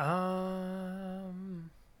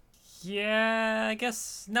 Yeah, I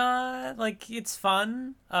guess not. Like, it's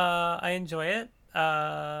fun, I enjoy it.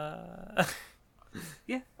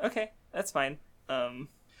 Yeah, okay, that's fine.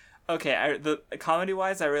 Okay, the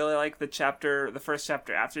comedy-wise, I really like the first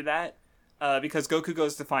chapter after that, because Goku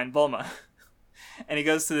goes to find Bulma, and he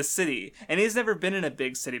goes to the city, and he's never been in a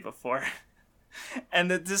big city before, and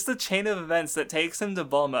just the chain of events that takes him to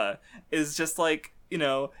Bulma is just like,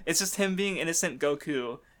 it's just him being innocent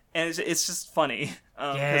Goku, and it's just funny,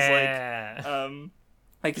 yeah.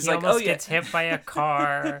 Like he's he like, almost gets hit by a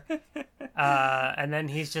car, and then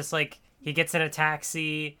he's just like, he gets in a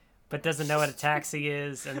taxi, but doesn't know what a taxi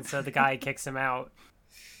is, and so the guy kicks him out.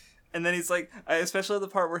 And then he's like, especially the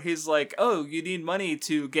part where he's like, oh, you need money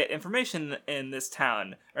to get information in this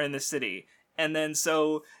town, or in this city. And then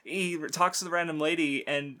so he talks to the random lady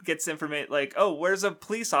and gets information, like, oh, where's a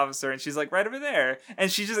police officer? And she's like, right over there.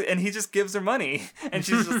 And he just gives her money. And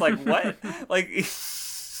she's just like, what? Like,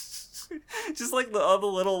 just like all the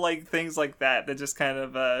little, like, things like that just kind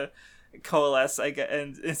of coalesce, I guess,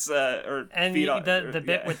 and it's the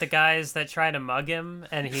bit with the guys that try to mug him,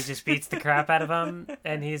 and he just beats the crap out of them,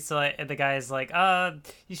 and he's like, the guy's like,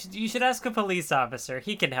 you should ask a police officer,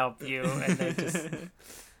 he can help you, and they just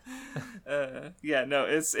yeah, no,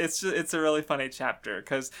 it's a really funny chapter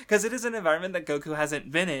because it is an environment that Goku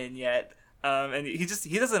hasn't been in yet, and he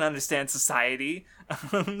doesn't understand society,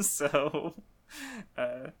 so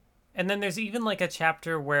and then there's even like a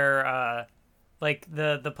chapter where like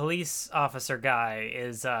the police officer guy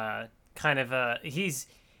is kind of he's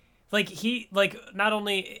like, he, like, not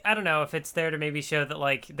only, I don't know if it's there to maybe show that,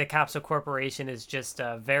 like, the Capsule Corporation is just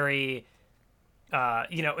very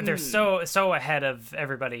they're so ahead of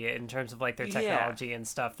everybody in terms of like their technology and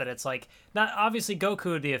stuff that it's like, not obviously Goku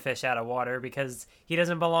would be a fish out of water because he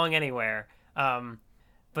doesn't belong anywhere.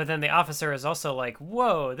 But then the officer is also like,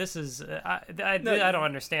 whoa, this is I don't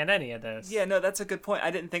understand any of this. Yeah, no, that's a good point.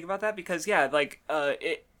 I didn't think about that because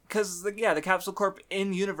the Capsule Corp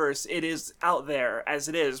in universe, it is out there as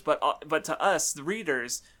it is, but to us, the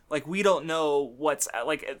readers, like, we don't know what's,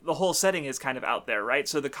 like, the whole setting is kind of out there, right?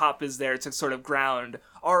 So the cop is there to sort of ground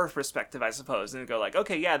our perspective, I suppose, and go like,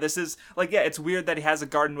 okay, yeah, this is, like, yeah, it's weird that he has a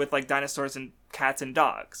garden with, like, dinosaurs and cats and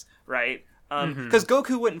dogs, right? Because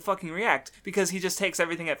Goku wouldn't fucking react because he just takes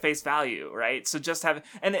everything at face value, right? So just have,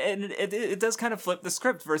 and it does kind of flip the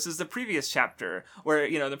script versus the previous chapter where,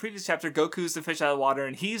 in the previous chapter, Goku's the fish out of water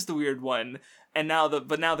and he's the weird one. And now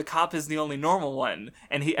the cop is the only normal one,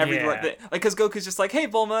 and because Goku's just like, hey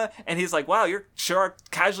Bulma, and he's like, wow, you're sure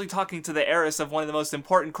casually talking to the heiress of one of the most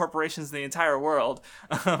important corporations in the entire world,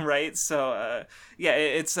 right? So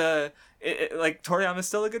it's like Toriyama's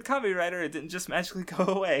still a good comedy writer. It didn't just magically go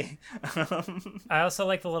away. I also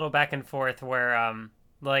like the little back and forth where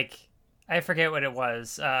like I forget what it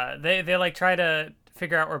was. They like try to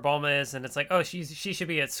figure out where Bulma is, and it's like, oh, she should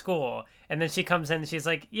be at school, and then she comes in and she's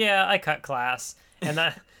like, yeah, I cut class, and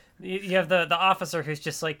that you have the officer who's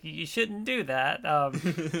just like, you shouldn't do that.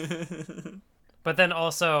 But then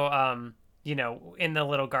also in the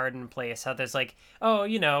little garden place, how there's like, oh,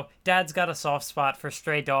 Dad's got a soft spot for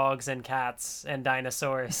stray dogs and cats and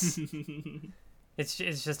dinosaurs. It's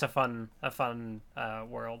just a fun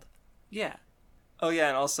world. Yeah. Oh yeah,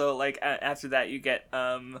 and also like after that you get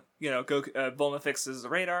Goku, Bulma fixes the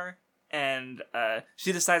radar, and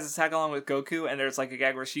she decides to tag along with Goku, and there's like a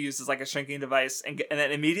gag where she uses like a shrinking device and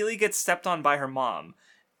then immediately gets stepped on by her mom,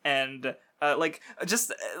 and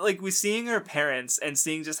we seeing her parents and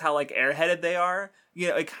seeing just how like airheaded they are,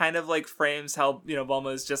 it kind of like frames how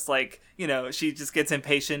Bulma is just like she just gets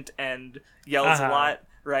impatient and yells a lot.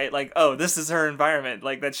 Right, like, oh, this is her environment,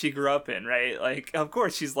 like, that she grew up in, right? Like, of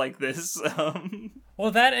course she's like this.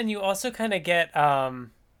 Well, that, and you also kind of get,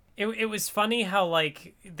 it was funny how,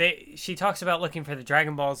 like, she talks about looking for the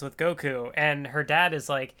Dragon Balls with Goku, and her dad is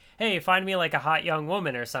like, hey, find me, like, a hot young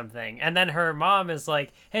woman or something. And then her mom is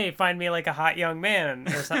like, hey, find me, like, a hot young man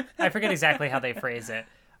or something. I forget exactly how they phrase it.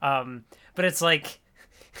 But it's like,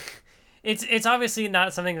 it's obviously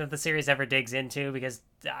not something that the series ever digs into because,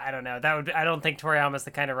 I don't know, I don't think Toriyama's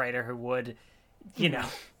the kind of writer who would, Yeah,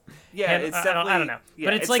 it's definitely, I don't know. Yeah,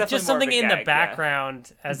 but it's like just something in the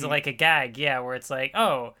background as like a gag, where it's like,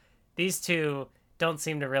 oh, these two don't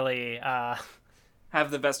seem to really have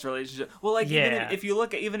the best relationship. Well, like, even if you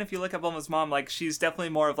look at Bulma's mom, like, she's definitely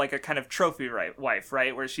more of like a kind of trophy wife,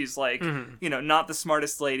 right? Where she's like, not the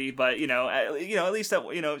smartest lady, but at least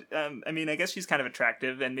that, I mean, I guess she's kind of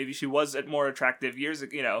attractive, and maybe she was more attractive years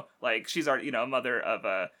ago, like she's already, a mother of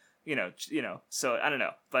a, so I don't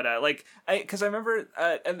know, but because I remember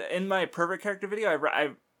in my pervert character video,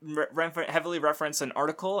 I heavily reference an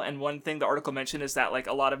article, and one thing the article mentioned is that like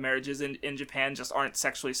a lot of marriages in Japan just aren't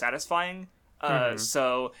sexually satisfying.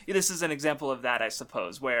 So this is an example of that, I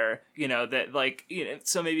suppose, where, that like,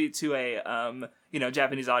 so maybe to a,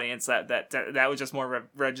 Japanese audience that would just more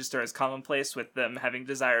register as commonplace with them having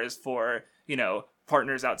desires for,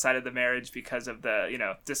 partners outside of the marriage because of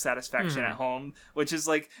the, dissatisfaction at home, which is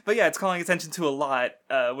like, but yeah, it's calling attention to a lot,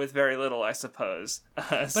 with very little, I suppose.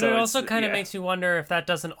 But it also kind of makes you wonder if that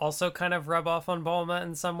doesn't also kind of rub off on Bulma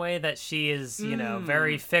in some way, that she is,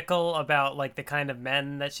 very fickle about like the kind of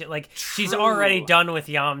men that she, like, True. She's already done with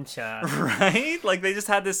Yamcha. Right? Like they just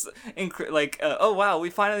had this, oh wow, we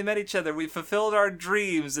finally met each other, we fulfilled our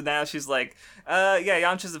dreams, and now she's like, yeah,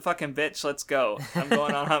 Yamcha's a fucking bitch, let's go. I'm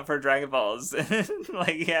going on hunt for Dragon Balls.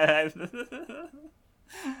 Like, yeah.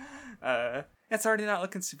 It's already not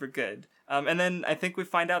looking super good. And then I think we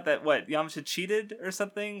find out that, Yamcha cheated or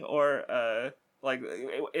something, or,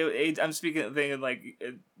 I'm thinking like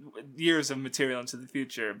years of material into the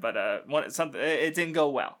future, but, it didn't go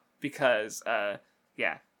well, because,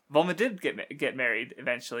 Bulma did get married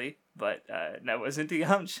eventually, but, that wasn't to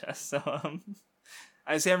Yamcha, so,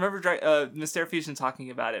 I remember Mysterio Fusion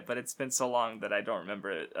talking about it, but it's been so long that I don't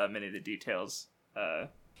remember many of the details.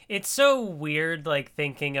 It's so weird, like,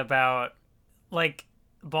 thinking about, like,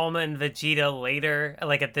 Bulma and Vegeta later,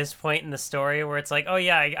 like, at this point in the story, where it's like, oh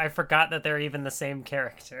yeah, I forgot that they're even the same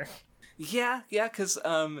character. Yeah, because,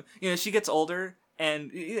 she gets older,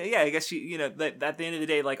 and, I guess she, at the end of the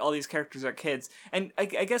day, like, all these characters are kids, and I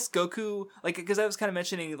guess Goku, like, because I was kind of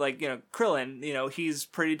mentioning, like, Krillin, he's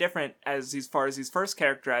pretty different as far as he's first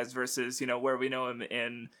characterized versus, where we know him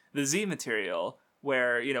in the Z material.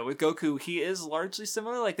 where, you know, with Goku, he is largely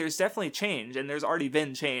similar. Like, there's definitely change, and there's already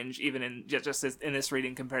been change, even in just in this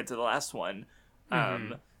reading compared to the last one.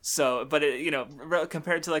 So, but, it, you know,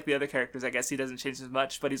 compared to, like, the other characters, I guess he doesn't change as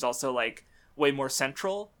much, but he's also, like, way more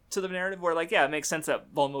central to the narrative, where, like, yeah, it makes sense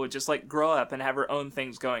that Bulma would just, like, grow up and have her own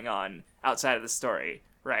things going on outside of the story,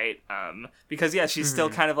 right? Because, yeah, she's still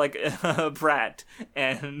kind of, like, a brat,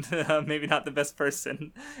 and maybe not the best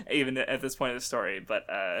person, even at this point of the story,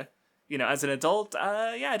 but, you know, as an adult,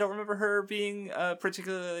 yeah, I don't remember her being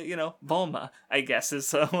particularly, you know, Bulma, I guess,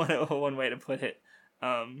 is one way to put it.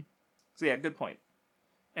 So yeah, good point.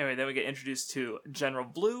 Anyway, then we get introduced to General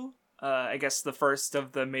Blue, I guess the first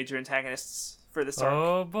of the major antagonists for this arc.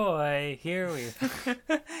 Oh boy, here we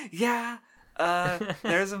Yeah,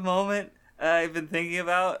 there's a moment I've been thinking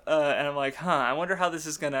about, and I'm like, I wonder how this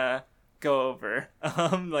is gonna go over.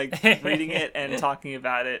 Like, reading it and talking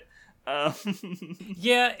about it.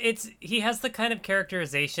 Yeah, he has the kind of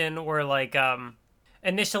characterization where, like,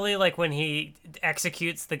 initially, like, when he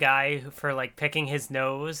executes the guy for, like, picking his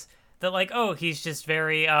nose, that, like, oh, he's just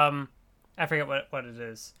very, I forget what it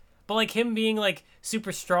is. But, like, him being, like,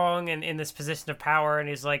 super strong and in this position of power, and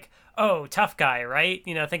he's like, oh, tough guy, right?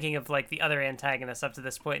 You know, thinking of, like, the other antagonists up to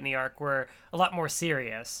this point in the arc were a lot more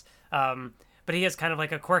serious. But he has kind of,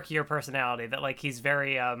 like, a quirkier personality that, like, he's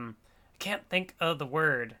very, I can't think of the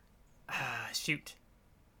word. Shoot.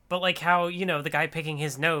 But, like, how, you know, the guy picking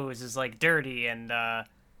his nose is, like, dirty and, I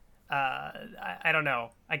don't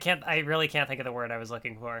know. I really can't think of the word I was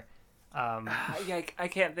looking for. Yeah, I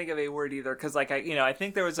can't think of a word either, because, like, I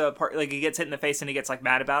think there was a part, like, he gets hit in the face and he gets, like,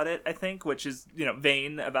 mad about it, I think, which is, you know,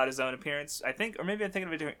 vain about his own appearance, I think, or maybe I'm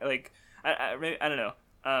thinking of it, like, I don't know,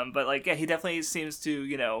 but, like, yeah, he definitely seems to,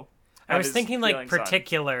 you know, I was thinking, like,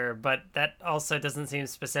 particular, but that also doesn't seem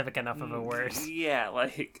specific enough of a word. Yeah,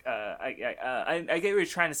 like, I get what you're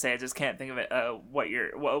trying to say, I just can't think of it, what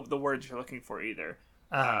the words you're looking for either,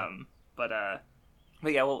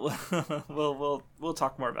 But yeah, we'll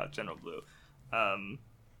talk more about General Blue.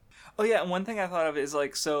 Oh yeah, and one thing I thought of is,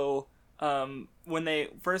 like, so when they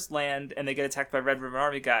first land and they get attacked by Red Ribbon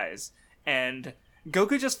Army guys, and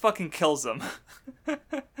Goku just fucking kills them.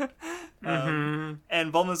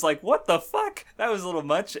 And Bulma's like, what the fuck? That was a little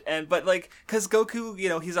much. But like, cause Goku, you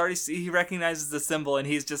know, he recognizes the symbol and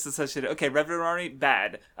he's just associated, okay, Red Ribbon Army,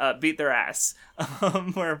 bad, beat their ass.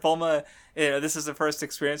 Where Bulma, you know, this is her first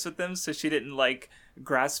experience with them, so she didn't, like,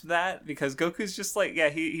 grasp that, because Goku's just like, yeah,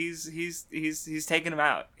 he's taking him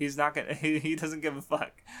out. He's not gonna, he doesn't give a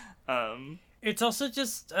fuck. It's also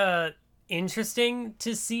just interesting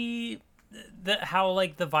to see how,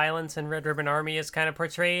 like, the violence in Red Ribbon Army is kind of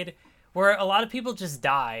portrayed, where a lot of people just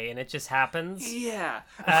die and it just happens. Yeah.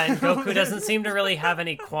 And Goku doesn't seem to really have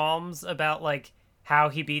any qualms about, like, how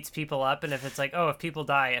he beats people up, and if it's like, oh, if people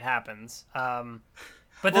die, it happens.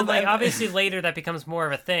 But then, like, obviously later that becomes more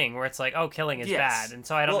of a thing where it's like, oh, killing is bad. And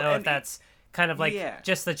so I don't know if that's kind of like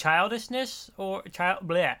just the childishness or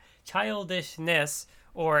childishness,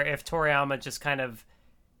 or if Toriyama just kind of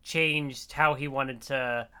changed how he wanted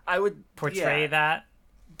to portray that.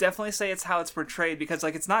 Definitely say it's how it's portrayed, because,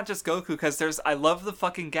 like, it's not just Goku, because I love the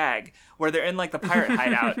fucking gag where they're in, like, the pirate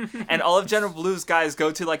hideout and all of General Blue's guys go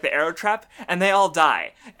to, like, the arrow trap and they all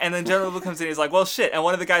die, and then General Blue comes in and he's like, well, shit, and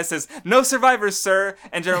one of the guys says, no survivors, sir,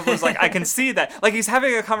 and General Blue's like, I can see that, like, he's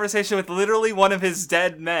having a conversation with literally one of his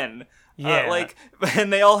dead men. Like,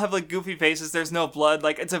 and they all have, like, goofy faces, there's no blood,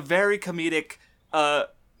 like, it's a very comedic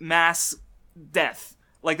mass death,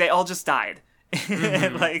 like, they all just died.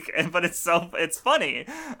 But it's funny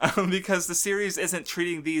because the series isn't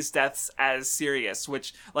treating these deaths as serious,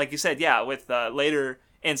 which, like you said, yeah, with later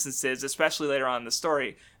instances, especially later on in the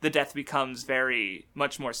story, the death becomes very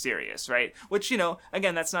much more serious, right? Which, you know,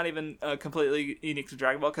 again, that's not even completely unique to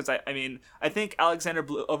Dragon Ball, because I mean, I think Alexander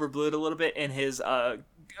overblew it a little bit in his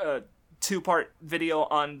two-part video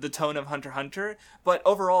on the tone of Hunter x Hunter, but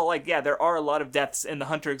overall, like, yeah, there are a lot of deaths in the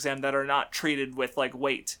Hunter exam that are not treated with, like,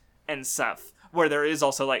 weight and stuff, where there is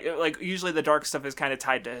also, like usually the dark stuff is kind of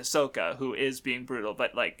tied to Hisoka, who is being brutal,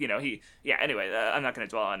 but, like, you know, anyway, I'm not going to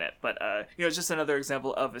dwell on it, but, you know, it's just another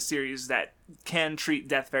example of a series that can treat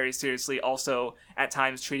death very seriously, also, at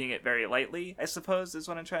times, treating it very lightly, I suppose, is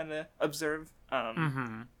what I'm trying to observe,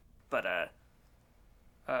 but,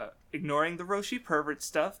 ignoring the Roshi pervert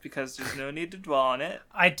stuff, because there's no need to dwell on it.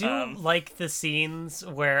 I do like the scenes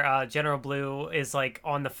where General Blue is, like,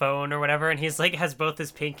 on the phone or whatever, and he's, like, has both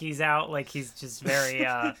his pinkies out, like, he's just very,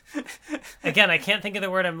 again, I can't think of the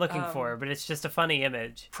word I'm looking for, but it's just a funny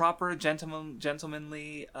image. Proper,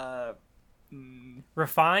 gentlemanly,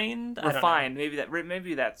 refined? Refined,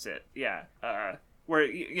 maybe that's it, yeah. where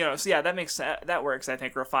so yeah, that works. I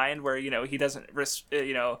think refined, where he doesn't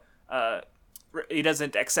he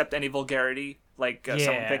doesn't accept any vulgarity, like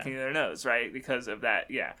someone picking their nose, right? Because of that.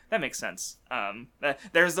 Yeah, that makes sense.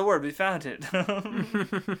 There's the word, we found it.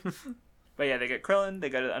 But yeah, they get Krillin, they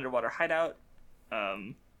go to the underwater hideout.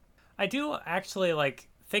 I do actually like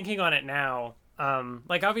thinking on it now.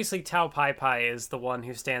 Like obviously Tao Pai Pai is the one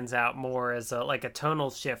who stands out more as a tonal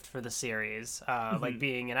shift for the series, like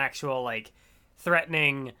being an actual like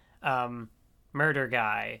threatening murder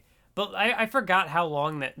guy. But I forgot how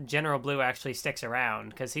long that General Blue actually sticks around,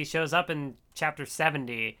 because he shows up in chapter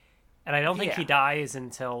 70, and I don't think he dies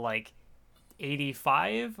until like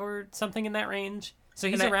 85 or something in that range. So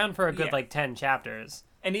he's around for a good like 10 chapters.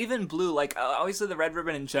 And even Blue, like, obviously the Red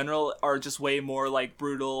Ribbon in general are just way more, like,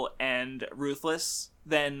 brutal and ruthless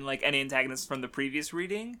than, like, any antagonists from the previous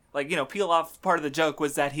reading. Like, Peel Off, part of the joke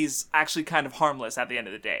was that he's actually kind of harmless at the end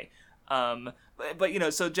of the day.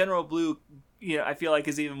 But so General Blue, I feel like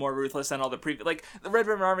is even more ruthless than all the previous... Like, the Red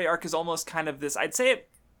Ribbon Army arc is almost kind of this... I'd say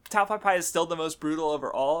Tao Pai Pai is still the most brutal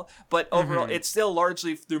overall, but overall it's still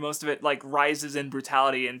largely through most of it like rises in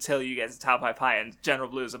brutality until you get to Tao Pai Pai, and General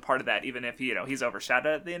Blue is a part of that, even if he's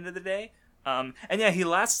overshadowed at the end of the day. And yeah, he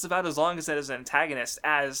lasts about as long as an antagonist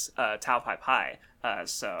as Tao Pai Pai. I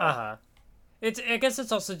guess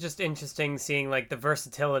it's also just interesting seeing like the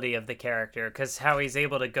versatility of the character, because how he's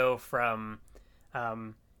able to go from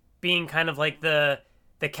being kind of like the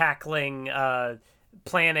cackling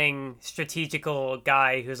planning strategical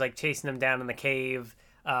guy who's like chasing them down in the cave,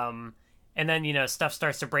 and then stuff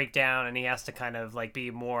starts to break down and he has to kind of like be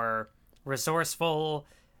more resourceful,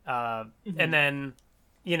 and then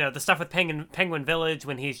the stuff with Penguin Village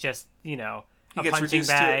when he's just he gets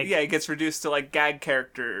reduced to like gag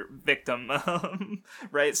character victim.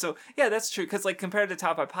 Right, so yeah, that's true, because like compared to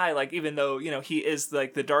Tao Pai Pai, like even though he is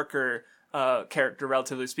like the darker character,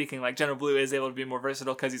 relatively speaking, like General Blue is able to be more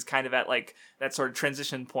versatile because he's kind of at like that sort of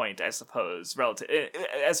transition point, I suppose, relative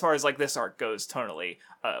as far as like this arc goes tonally,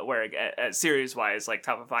 where series wise, like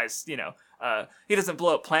Tao Pai Pai's he doesn't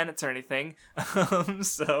blow up planets or anything.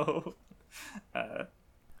 So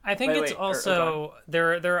I think it's also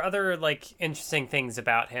there are other like interesting things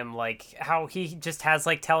about him, like how he just has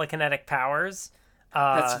like telekinetic powers.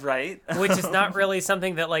 That's right. Which is not really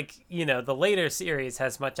something that like the later series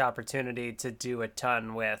has much opportunity to do a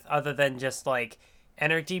ton with, other than just like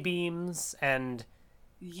energy beams and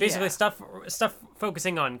basically stuff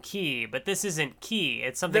focusing on ki. But this isn't ki,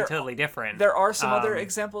 it's something totally different. There are some other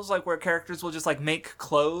examples like where characters will just like make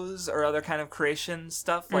clothes or other kind of creation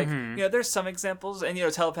stuff, like there's some examples, and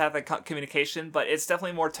telepathic communication, but it's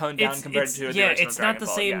definitely more toned down compared to the original it's Dragon not the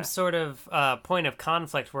Ball, same sort of point of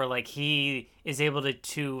conflict where like he is able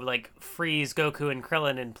to like freeze Goku and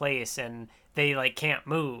Krillin in place and they like can't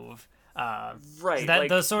move, right, so that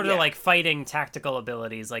those sort of like fighting tactical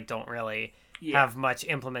abilities like don't really have much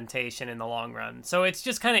implementation in the long run. So it's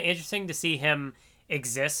just kind of interesting to see him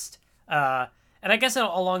exist. And I guess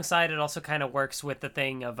alongside it also kind of works with the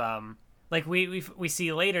thing of like we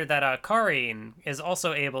see later that Karin is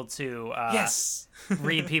also able to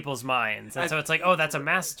read people's minds. And so it's like, oh, that's a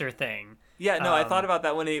master thing. Yeah, no, I thought about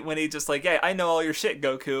that when he just like, yeah, I know all your shit,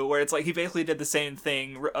 Goku, where it's like he basically did the same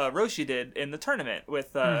thing Roshi did in the tournament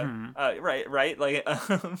with right, like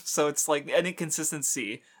so it's like an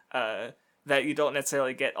inconsistency that you don't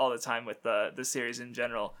necessarily get all the time with the series in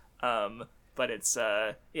general, but it's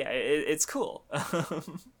it's cool.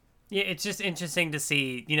 Yeah, it's just interesting to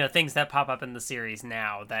see things that pop up in the series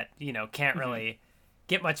now that can't really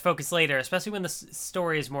get much focus later, especially when the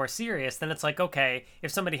story is more serious. Then it's like, okay,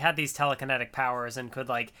 if somebody had these telekinetic powers and could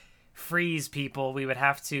like freeze people, we would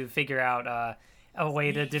have to figure out a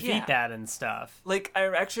way to defeat that and stuff. Like I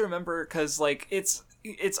actually remember, because like it's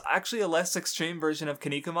actually a less extreme version of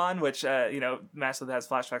Kinnikuman, which massively has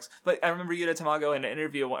flashbacks. But I remember Yuta Tamago in an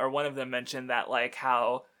interview, or one of them mentioned that like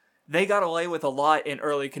how they got away with a lot in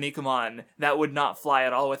early Kinnikuman that would not fly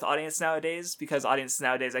at all with audience nowadays, because audiences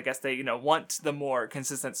nowadays, I guess they want the more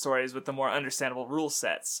consistent stories with the more understandable rule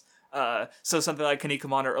sets. So something like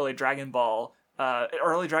Kinnikuman or early Dragon Ball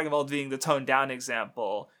being the toned down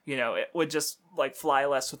example, it would just like fly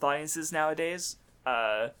less with audiences nowadays.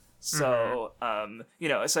 So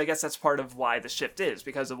I guess that's part of why the shift is,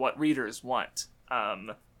 because of what readers want.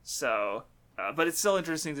 But it's still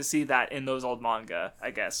interesting to see that in those old manga,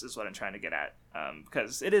 I guess, is what I'm trying to get at.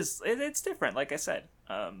 Because it's different, like I said.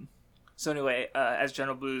 So anyway, as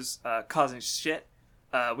General Blue's causing shit,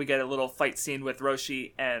 we get a little fight scene with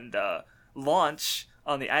Roshi and Launch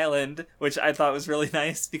on the island, which I thought was really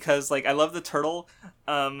nice, because like I love the turtle.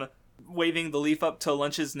 waving the leaf up to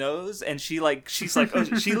Lunch's nose, and she's like, oh,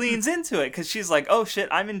 she leans into it because she's like, oh shit,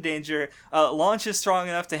 I'm in danger. Launch is strong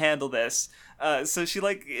enough to handle this. So she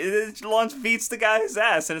like Launch beats the guy's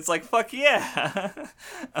ass, and it's like, fuck yeah.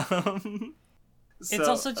 It's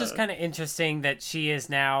also just kind of interesting that she is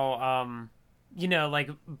now, like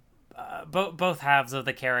both halves of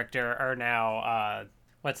the character are now,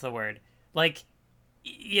 what's the word? Like,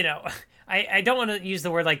 I don't want to use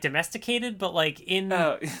the word like domesticated, but like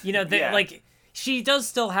like she does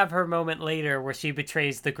still have her moment later where she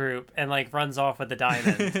betrays the group and like runs off with the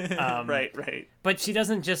diamond. Right. But she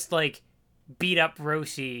doesn't just like beat up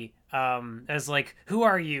Roshi as like, who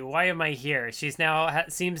are you? Why am I here? She's now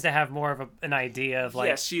seems to have more of an idea of like,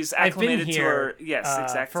 yes, she's acclimated I've been here, to her. Yes,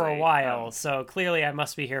 exactly. For a while, so clearly I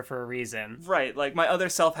must be here for a reason. Right, like my other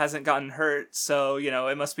self hasn't gotten hurt, so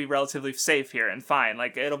it must be relatively safe here and fine.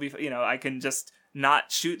 Like it'll be, I can just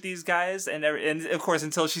not shoot these guys, and of course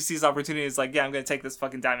until she sees opportunities, like, yeah, I'm gonna take this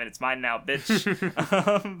fucking diamond, it's mine now, bitch.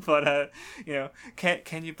 But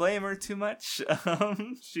can you blame her too much?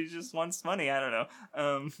 She just wants money, I don't know.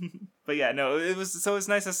 But yeah, no, it's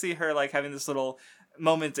nice to see her like having this little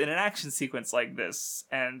moment in an action sequence like this,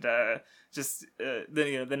 and just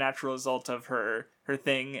the natural result of her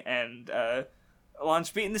thing, and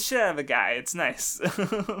Launch beating the shit out of a guy. It's nice.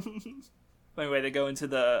 Anyway, they go into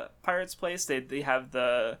the pirate's place. They have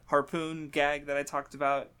the harpoon gag that I talked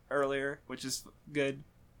about earlier, which is good.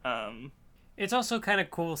 It's also kind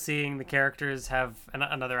of cool seeing the characters have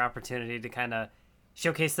another opportunity to kind of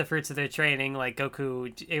showcase the fruits of their training, like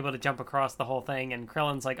Goku able to jump across the whole thing, and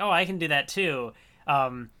Krillin's like, oh, I can do that too.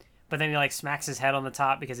 But then he like smacks his head on the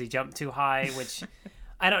top because he jumped too high, which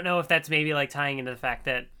I don't know if that's maybe like tying into the fact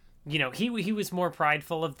that, he was more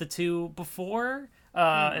prideful of the two before.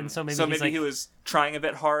 And so maybe he was trying a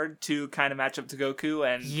bit hard to kind of match up to Goku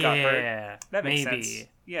and got hurt. That makes sense.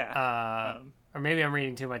 Yeah. Or maybe I'm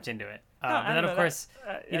reading too much into it. No, but then of course,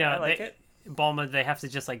 I like it. Bulma, they have to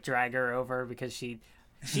just like drag her over because she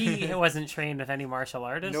wasn't trained with any martial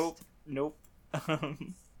artist. Nope.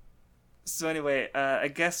 So anyway, I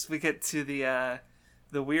guess we get to the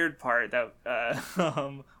weird part that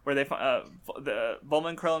where they the Bulma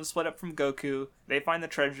and Krillin split up from Goku. They find the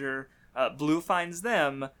treasure. Blue finds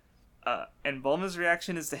them, and Bulma's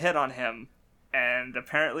reaction is to hit on him, and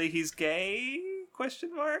apparently he's gay? ?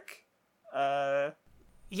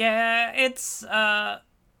 Yeah, it's I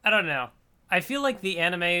don't know. I feel like the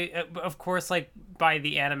anime, of course, like by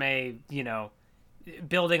the anime,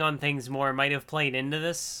 building on things more might have played into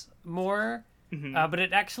this more. Mm-hmm. But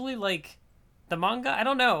it actually, like, the manga, I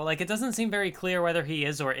don't know, like it doesn't seem very clear whether he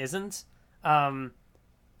is or isn't.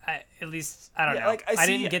 At least I don't know. Like, I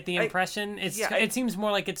didn't get the impression. It seems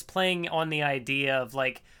more like it's playing on the idea of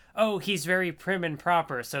like, oh, he's very prim and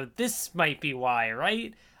proper, so this might be why,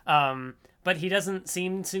 right? But he doesn't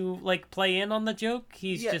seem to like play in on the joke.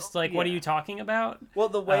 He's just like, what are you talking about? Well,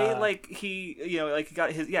 the way like he, like he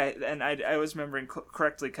got his and I was remembering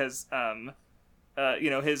correctly because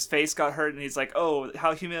his face got hurt, and he's like, oh,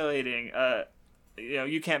 how humiliating.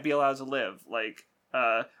 You can't be allowed to live, like.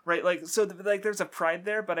 Right, like, so like there's a pride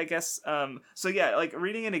there, but I guess so yeah, like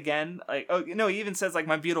reading it again, like, oh, he even says like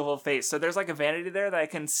my beautiful face, so there's like a vanity there that I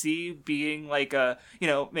can see being like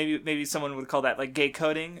maybe someone would call that like gay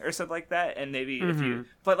coding or something like that, and maybe if you,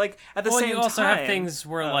 but like at the same time, you also have things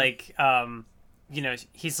where like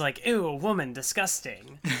he's like, ew, a woman,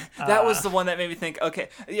 disgusting. That was the one that made me think, okay,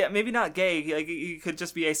 yeah, maybe not gay, like you could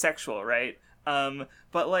just be asexual, right?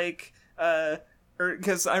 But like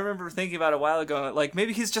because I remember thinking about it a while ago, like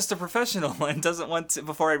maybe he's just a professional and doesn't want to.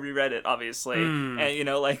 Before I reread it, obviously, and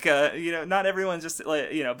not everyone just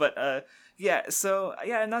like but yeah. So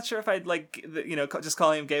yeah, I'm not sure if I'd like just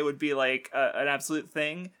calling him gay would be like an absolute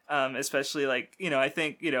thing, especially like I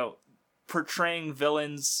think portraying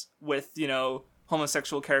villains with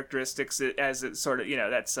homosexual characteristics as it sort of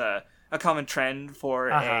that's a common trend for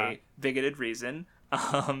a bigoted reason,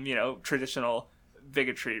 traditional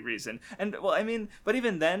bigotry reason. And well, I mean, but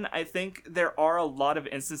even then I think there are a lot of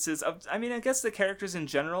instances of, I mean, I guess the characters in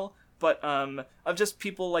general, but of just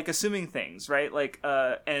people like assuming things, right? Like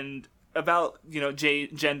and about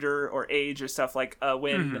gender or age or stuff, like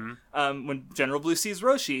when General Blue sees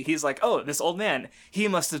Roshi, he's like, oh, this old man, he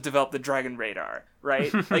must have developed the dragon radar,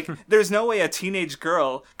 right? Like there's no way a teenage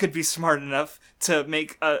girl could be smart enough to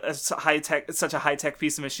make such a high-tech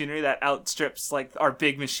piece of machinery that outstrips like our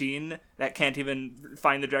big machine that can't even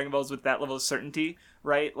find the Dragon Balls with that level of certainty,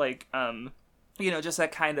 right? Like just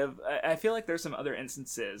that kind of, I feel like there's some other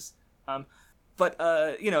instances. But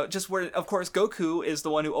just where, of course, Goku is the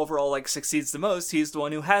one who overall like succeeds the most. He's the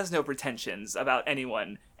one who has no pretensions about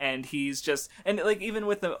anyone, and he's just, and like even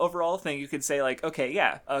with the overall thing, you could say like, okay,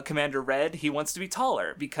 yeah, Commander Red, he wants to be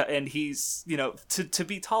taller and he's to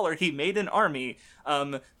be taller, he made an army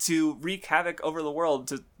to wreak havoc over the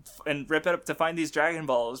world and rip it up to find these Dragon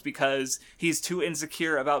Balls because he's too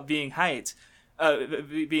insecure about being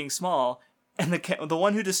being small, and the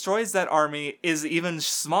one who destroys that army is even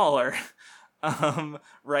smaller.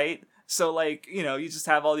 Right? So like, you just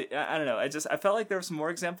have all the, I don't know. I felt like there were some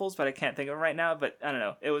more examples, but I can't think of them right now, but I don't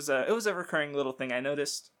know. It was a recurring little thing I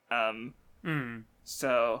noticed.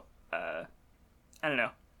 So, I don't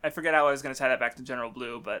know. I forget how I was going to tie that back to General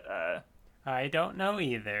Blue, but, I don't know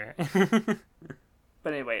either.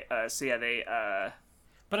 But anyway, so yeah, they,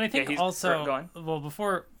 but I think also, go on. Well,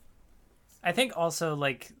 before, I think also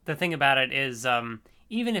like the thing about it is,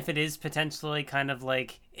 even if it is potentially kind of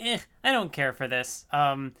like, I don't care for this.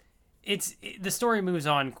 The story moves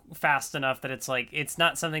on fast enough that it's like it's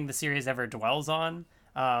not something the series ever dwells on.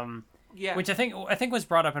 Yeah. Which I think was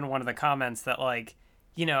brought up in one of the comments that like,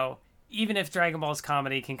 even if Dragon Ball's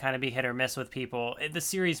comedy can kind of be hit or miss with people, the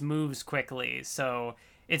series moves quickly. So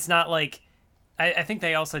it's not like, I think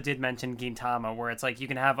they also did mention Gintama, where it's like you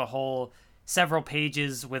can have a whole several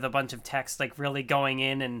pages with a bunch of text like really going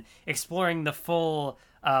in and exploring the full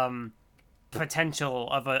potential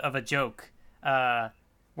of a joke,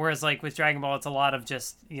 whereas like with Dragon Ball it's a lot of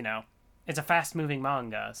just it's a fast moving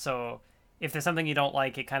manga, so if there's something you don't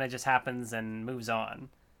like, it kind of just happens and moves on.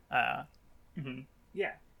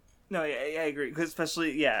 Yeah, no, yeah, I agree, because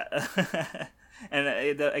especially and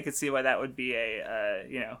I could see why that would be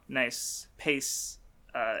a nice pace,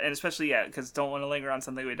 and especially because don't want to linger on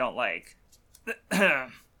something we don't like.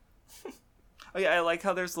 Oh yeah, I like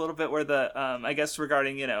how there's a little bit where the I guess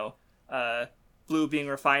regarding Blue being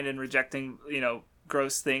refined and rejecting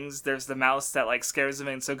gross things. There's the mouse that like scares him,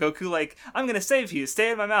 and so Goku like, I'm gonna save you,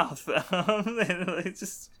 stay in my mouth. And it's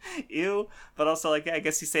just ew, but also like I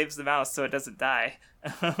guess he saves the mouse so it doesn't die.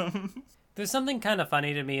 There's something kind of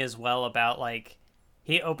funny to me as well about like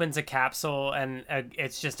he opens a capsule and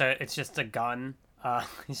it's just a gun.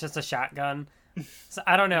 It's just a shotgun. So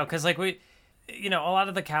I don't know, because like a lot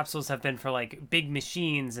of the capsules have been for like big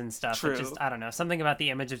machines and stuff. True. It just, I don't know, something about the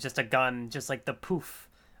image of just a gun, just like the poof.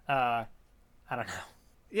 I don't know.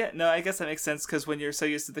 Yeah, no, I guess that makes sense, because when you're so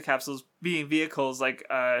used to the capsules being vehicles, like,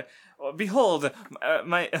 well, behold,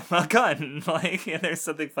 my gun, like, and there's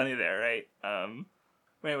something funny there, right?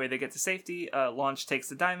 Anyway, they get to safety. Launch takes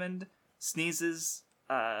the diamond, sneezes.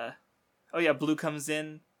 Blue comes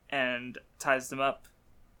in and ties them up,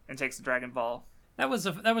 and takes the Dragon Ball. That was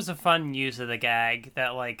a fun use of the gag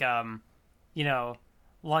that like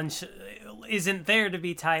Lunch isn't there to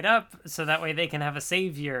be tied up, so that way they can have a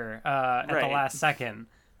savior at the last second.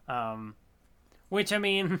 Which I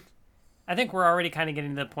mean, I think we're already kind of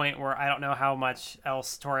getting to the point where I don't know how much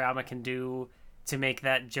else Toriyama can do to make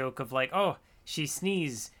that joke of like, oh, she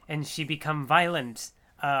sneezed and she become violent.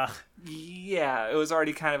 Yeah, it was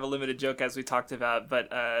already kind of a limited joke as we talked about, but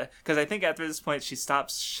because I think after this point she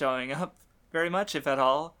stops showing up very much, if at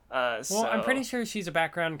all. Well, I'm pretty sure she's a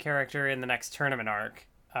background character in the next tournament arc,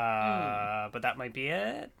 but that might be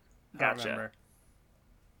it. Gotcha.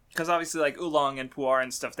 Because obviously, like Oolong and Puar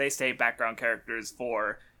and stuff, they stay background characters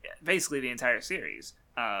for basically the entire series.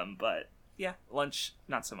 But yeah, Lunch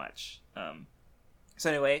not so much. So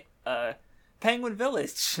anyway, Penguin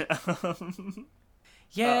Village.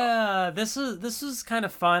 Yeah, this was kind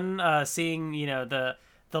of fun, seeing the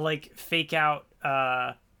like fake out.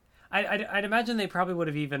 I'd imagine they probably would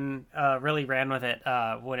have even really ran with it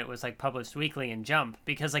when it was like published weekly in Jump,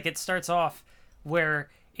 because like it starts off where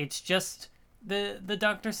it's just the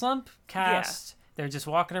Dr. Slump cast. Yeah. They're just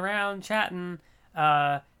walking around chatting.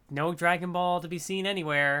 No Dragon Ball to be seen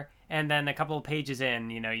anywhere. And then a couple of pages in,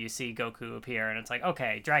 you see Goku appear, and it's like,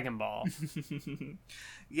 okay, Dragon Ball.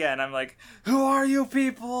 Yeah, and I'm like, who are you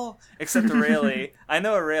people? Except Aurelie. I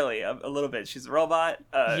know Aurelie a little bit. She's a robot.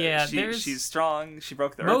 She's strong. She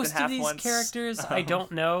broke the earth in half once. Most of these characters, I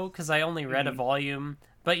don't know, because I only read a volume.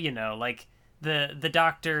 But, like, the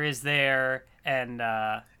doctor is there, and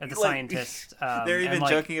the scientist. They're even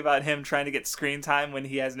joking about him trying to get screen time when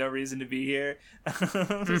he has no reason to be here.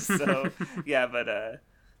 So, yeah, but...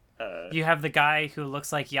 you have the guy who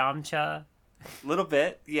looks like Yamcha. A little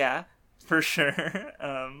bit, yeah, for sure.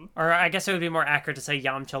 Or I guess it would be more accurate to say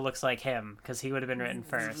Yamcha looks like him, because he would have been written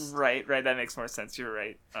first. Right, that makes more sense. You're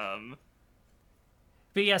right.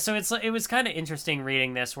 But yeah, so it was kind of interesting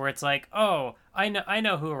reading this, where it's like, oh, I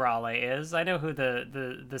know who Raleigh is. I know who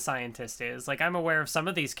the scientist is. Like, I'm aware of some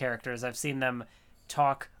of these characters. I've seen them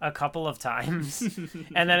talk a couple of times.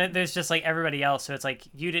 And then there's just like everybody else. So it's like,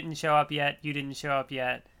 you didn't show up yet. You didn't show up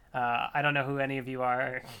yet. I don't know who any of you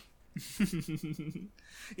are.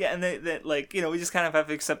 Yeah, and they like, we just kind of have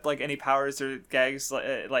to accept like any powers or gags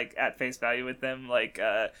like at face value with them. Like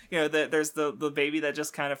there's the baby that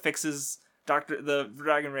just kind of fixes the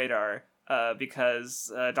Dragon Radar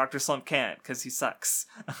because Dr. Slump can't because he sucks.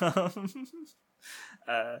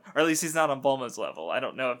 Or at least he's not on Bulma's level. I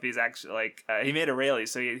don't know if he's actually like he made a Rayleigh,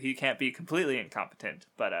 so he can't be completely incompetent.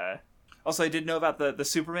 But also I did know about the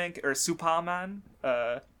Superman or Superman,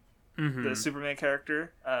 the Superman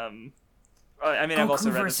character. I mean, Goku I've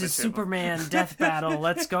also read versus Superman death battle.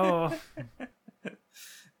 Let's go.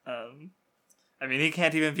 I mean, he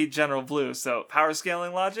can't even beat General Blue. So power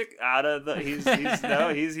scaling logic out of the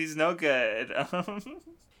he's no good.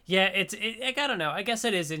 Yeah, I don't know. I guess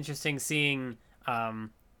it is interesting seeing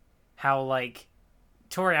how like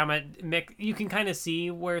Toriyama, you can kind of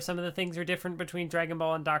see where some of the things are different between Dragon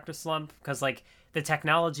Ball and Dr. Slump, because like the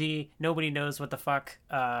technology, nobody knows what the fuck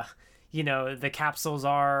the capsules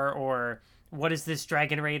are, or what is this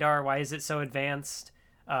Dragon Radar? Why is it so advanced?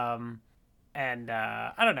 And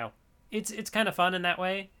I don't know. It's kind of fun in that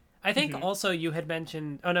way. I think also you had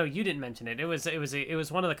mentioned. Oh no, you didn't mention it. It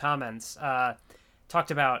was one of the comments.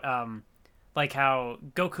 Talked about like how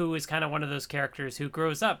Goku is kind of one of those characters who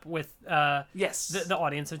grows up with the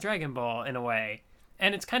audience of Dragon Ball in a way,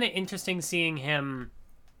 and it's kind of interesting seeing him,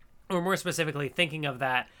 or more specifically thinking of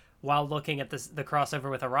that while looking at the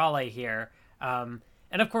crossover with Arale here.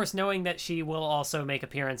 And of course, knowing that she will also make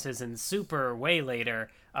appearances in Super way later,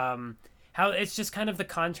 how it's just kind of the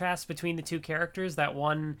contrast between the two characters, that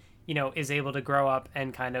one, is able to grow up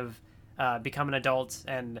and kind of become an adult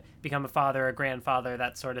and become a father, a grandfather,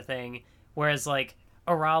 that sort of thing. Whereas like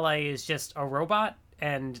Arale is just a robot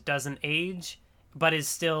and doesn't age, but is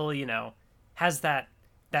still, has that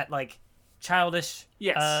like childish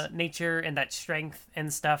nature and that strength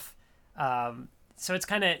and stuff. So it's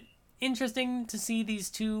kind of interesting to see these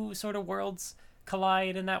two sort of worlds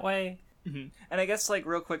collide in that way. Mm-hmm. And I guess like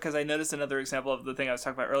real quick, because I noticed another example of the thing I was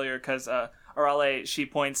talking about earlier, because Arale, she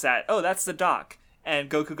points at, oh, that's the doc, and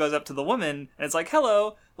Goku goes up to the woman and it's like,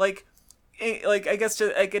 hello, like I guess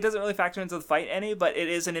just, like, it doesn't really factor into the fight any, but it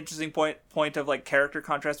is an interesting point of like character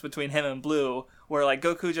contrast between him and Blue, where like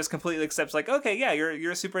Goku just completely accepts like, okay, yeah,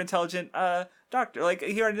 you're a super intelligent doctor, like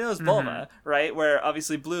he already knows Bulma, right? Where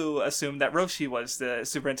obviously Blue assumed that Roshi was the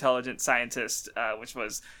super intelligent scientist, which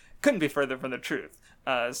couldn't be further from the truth.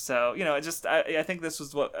 So it just I think this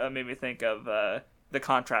was what made me think of the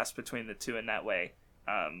contrast between the two in that way.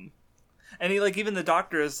 And he, like, even the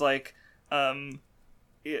doctor is like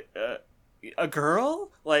a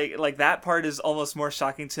girl, like that part is almost more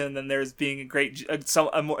shocking to him than there's being a great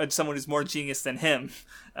someone who's more genius than him.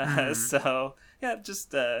 So yeah, just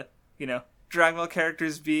Dragon Ball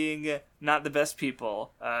characters being not the best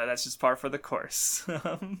people, that's just par for the course.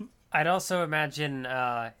 I'd also imagine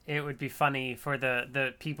it would be funny for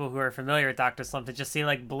the people who are familiar with Dr. Slump to just see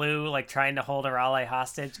like Blue like trying to hold Arale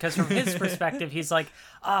hostage, because from his perspective he's like,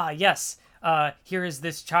 yes, here is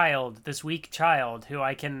this weak child who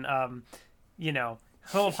I can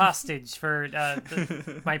hold hostage for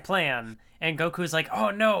my plan. And Goku's like,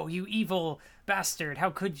 oh no, you evil bastard,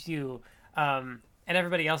 how could you? And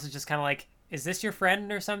everybody else is just kind of like, is this your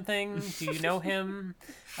friend or something? Do you know him?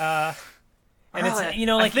 And it's, like,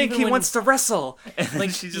 I think he wants to wrestle. And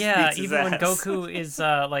like, she just yeah, beats his even ass. when Goku is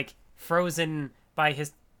like frozen by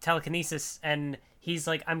his telekinesis and he's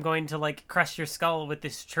like, I'm going to like crush your skull with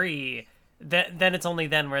this tree. Then it's only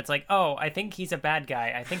then where it's like, oh, I think he's a bad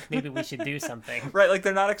guy. I think maybe we should do something. Right, like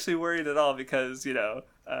they're not actually worried at all because, yeah.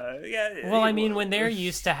 Well, I mean, when they're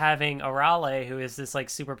used to having Arale, who is this like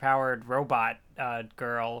super powered robot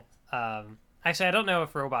girl. Actually, I don't know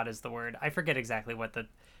if robot is the word. I forget exactly what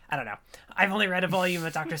I don't know. I've only read a volume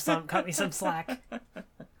of Dr. Slump. Cut me some slack.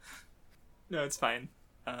 No, it's fine.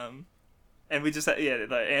 And we just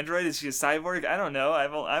the android, is she a cyborg? I don't know.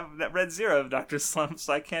 I've read zero of Dr. Slump,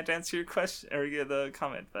 so I can't answer your question or the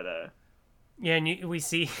comment. But yeah, and we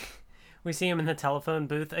see him in the telephone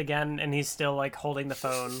booth again, and he's still like holding the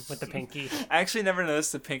phone with the pinky. I actually never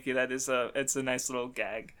noticed the pinky. That is it's a nice little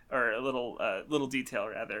gag, or a little detail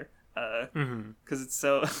rather. Because it's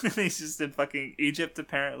so he's just in fucking Egypt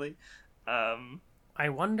apparently. I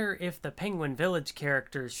wonder if the Penguin Village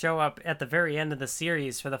characters show up at the very end of the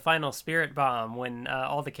series for the final Spirit Bomb, when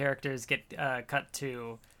all the characters get cut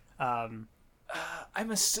to. I'm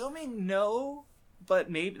assuming no, but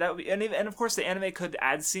maybe that would be, and of course the anime could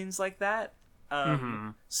add scenes like that.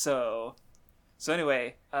 So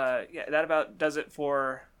anyway, that about does it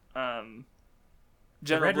for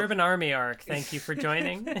The Red Ribbon Army arc. Thank you for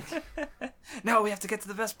joining. No, we have to get to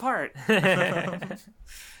the best part.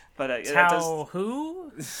 But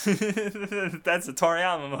who? That's a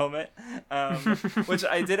Toriyama moment, which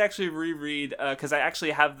I did actually reread because I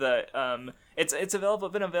actually have the it's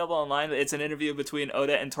been available online. It's an interview between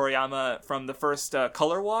Oda and Toriyama from the first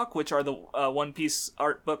Color Walk, which are the One Piece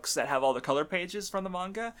art books that have all the color pages from the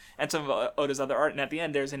manga and some of Oda's other art. And at the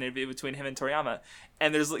end, there's an interview between him and Toriyama,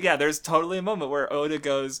 and there's totally a moment where Oda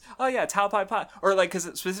goes, "Oh yeah, Tao Pai Pai," or like because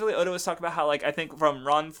specifically Oda was talking about how like I think from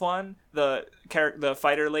Ron Fwan, the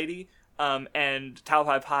fighter lady, and Tao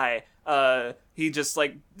Pai Pai, he just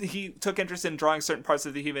like he took interest in drawing certain parts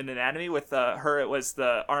of the human anatomy. With her, it was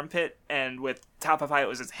the armpit, and with Tao Pai Pai, it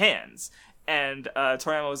was his hands. And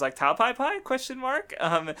Toriyama was like, Tao Pai Pai? ?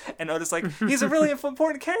 And Oda's like, he's a really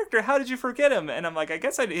important character. How did you forget him? And I'm like,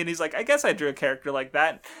 and he's like, I guess I drew a character like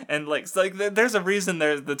that. And like, so, like there's a reason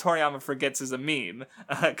the Toriyama forgets is a meme,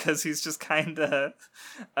 because he's just kind of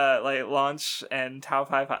like Launch and Tao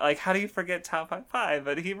Pai Pai. Like, how do you forget Tao Pai Pai?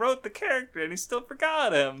 But he wrote the character and he still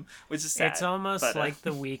forgot him, which is sad. It's almost like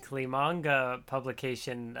the weekly manga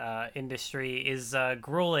publication industry is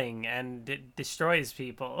grueling and it destroys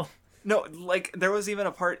people. No, like, there was even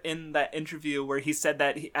a part in that interview where he said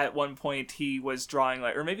that at one point he was drawing,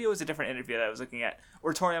 like, or maybe it was a different interview that I was looking at,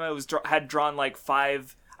 where Toriyama had drawn, like,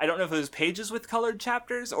 5, I don't know if it was pages with colored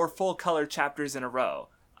chapters or full colored chapters in a row.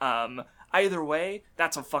 Either way,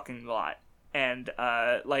 that's a fucking lot. And,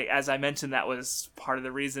 like, as I mentioned, that was part of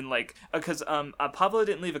the reason, like, because Pablo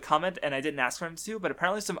didn't leave a comment, and I didn't ask for him to, but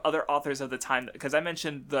apparently some other authors of the time, because I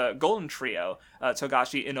mentioned the Golden Trio,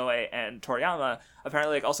 Togashi, Inoue, and Toriyama,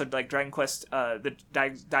 apparently, like, also, like, Dragon Quest, the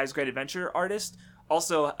Dai's Great Adventure artist,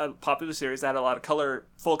 also a popular series that had a lot of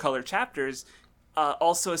full color chapters,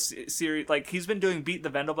 also a series, like, he's been doing Beat the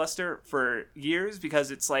Vendelbuster for years,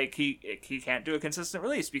 because it's like, he can't do a consistent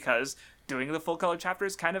release, because doing the full color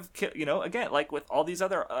chapters kind of, you know, again, like with all these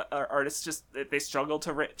other artists, just they struggle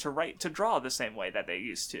to draw the same way that they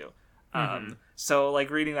used to. So like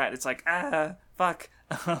reading that, it's like fuck.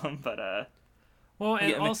 But well,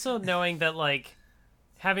 and also knowing that, like,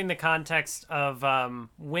 having the context of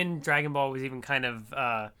when Dragon Ball was even kind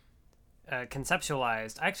of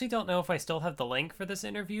conceptualized. I actually don't know if I still have the link for this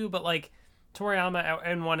interview, but like Toriyama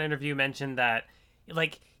in one interview mentioned that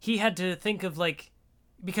like he had to think of, like,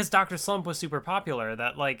 because Dr. Slump was super popular,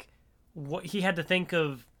 that like what he had to think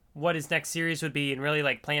of what his next series would be and really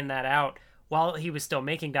like plan that out while he was still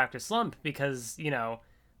making Dr. Slump, because, you know,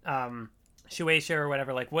 Shueisha or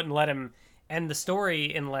whatever like wouldn't let him end the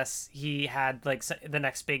story unless he had like the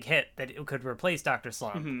next big hit that it could replace Dr.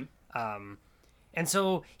 Slump. And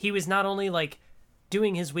so he was not only like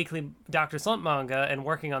doing his weekly Dr. Slump manga and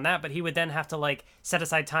working on that, but he would then have to like set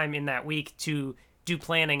aside time in that week to do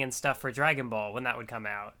planning and stuff for Dragon Ball when that would come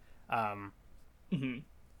out.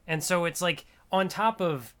 And so it's like on top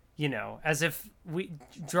of, you know, as if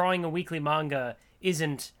drawing a weekly manga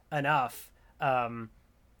isn't enough,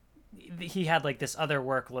 he had like this other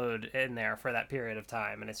workload in there for that period of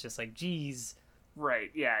time, and it's just like, geez.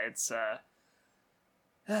 Right, yeah, it's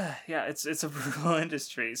it's a brutal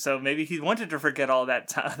industry. So maybe he wanted to forget all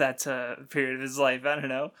that period of his life. I don't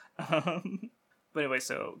know. But anyway,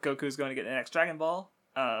 so Goku's going to get the next Dragon Ball.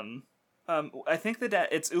 I think the dad,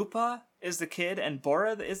 it's Upa is the kid and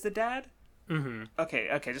Bora is the dad.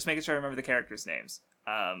 Okay, just making sure I remember the characters' names.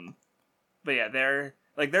 But yeah,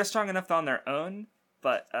 they're strong enough on their own.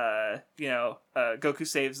 But you know, Goku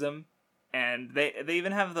saves them, and they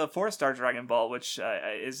even have the 4-star Dragon Ball, which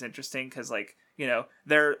is interesting because, like, you know,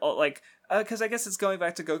 they're like, because I guess it's going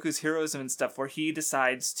back to Goku's heroism and stuff, where he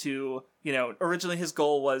decides to, you know, originally his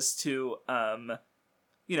goal was to,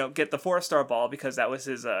 you know, get the 4-star ball because that was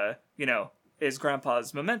his, you know, his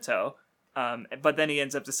grandpa's memento. But then he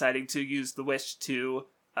ends up deciding to use the wish to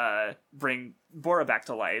bring Bora back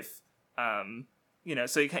to life. You know,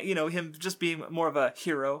 so you know, him just being more of a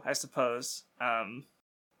hero, I suppose.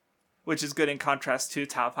 Which is good in contrast to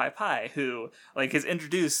Tao Pai Pai, who like is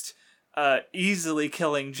introduced easily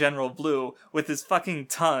killing General Blue with his fucking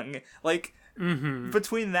tongue. Like,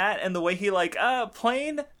 between that and the way he like,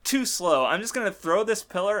 plane too slow. I'm just gonna throw this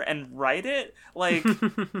pillar and write it. Like,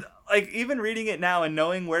 like even reading it now and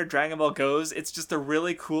knowing where Dragon Ball goes, it's just a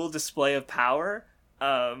really cool display of power.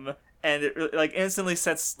 And it like instantly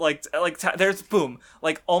sets there's boom,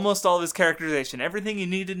 like almost all of his characterization, everything you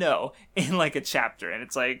need to know in like a chapter, and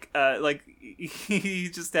it's like he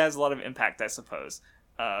just has a lot of impact, I suppose.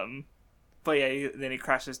 But yeah, then he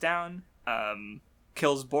crashes down,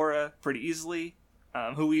 kills Bora pretty easily,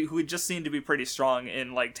 who just seemed to be pretty strong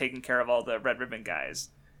in like taking care of all the Red Ribbon guys.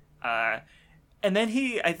 And then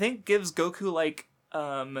he, I think, gives Goku like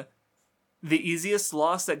the easiest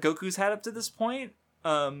loss that Goku's had up to this point.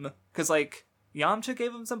 Because like Yamcha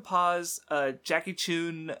gave him some pause. Jackie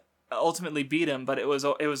Chun ultimately beat him, but it was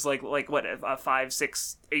like what, a 5,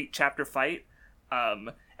 6, 8 chapter fight.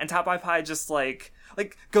 And Tapai Pai just like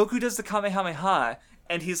Goku does the Kamehameha,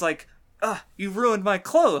 and he's like, you ruined my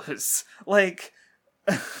clothes. Like,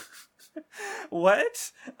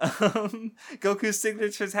 what? Goku's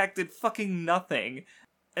signature attack did fucking nothing.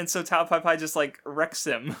 And so Tapai Pai just like wrecks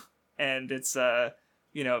him. And it's,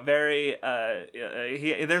 very,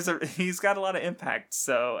 he's got a lot of impact.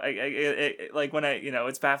 So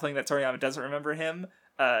it's baffling that Toriyama doesn't remember him.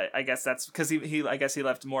 I guess that's because he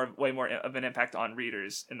left way more of an impact on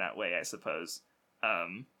readers in that way, I suppose.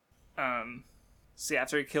 See,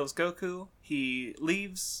 after he kills Goku, he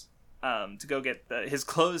leaves to go get his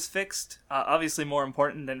clothes fixed. Obviously more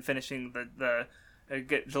important than finishing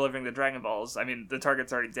delivering the Dragon Balls. I mean, the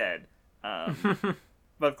target's already dead.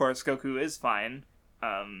 But of course, Goku is fine.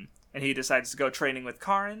 And he decides to go training with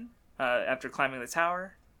Karin after climbing the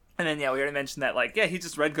tower. And then, we already mentioned that, he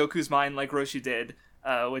just read Goku's mind like Roshi did,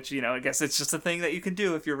 which, I guess it's just a thing that you can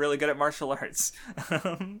do if you're really good at martial arts.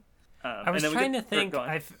 I was trying to think,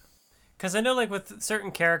 because I know, with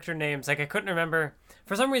certain character names, I couldn't remember.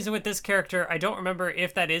 For some reason, with this character, I don't remember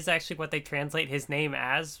if that is actually what they translate his name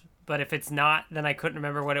as, but if it's not, then I couldn't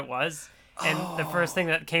remember what it was. And the first thing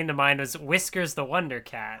that came to mind was Whiskers the Wonder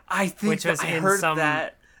Cat. I think I heard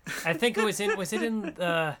that. I think it was in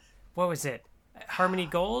the, what was it? Harmony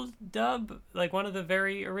Gold dub? One of the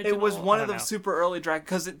very original? It was one of the super early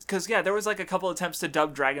because there was a couple attempts to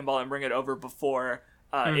dub Dragon Ball and bring it over before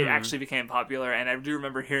it actually became popular, and I do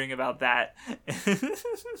remember hearing about that.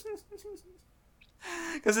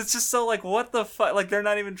 Because it's just so, what the fuck? They're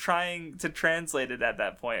not even trying to translate it at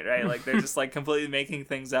that point, right? They're just, completely making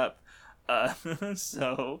things up.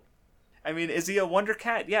 So, I mean, is he a Wonder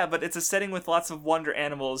Cat? Yeah, but it's a setting with lots of wonder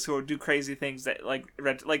animals who do crazy things that,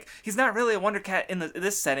 he's not really a Wonder Cat in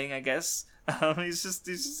this setting, I guess. He's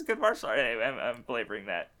just a good martial artist. Anyway, I'm belaboring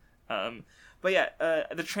that. But yeah,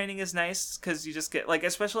 the training is nice, because you just get,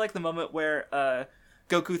 especially, the moment where,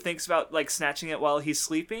 Goku thinks about, snatching it while he's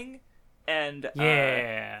sleeping, and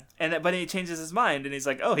but he changes his mind, and he's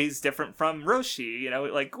like, oh, he's different from Roshi,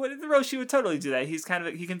 what Roshi would totally do that. He's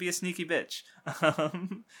he can be a sneaky bitch.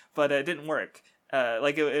 But it didn't work.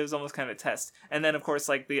 It was almost kind of a test. And then of course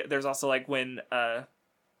there's also when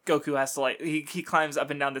Goku has to he climbs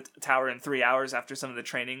up and down the tower in 3 hours after some of the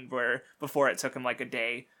training, where before it took him a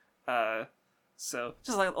day. So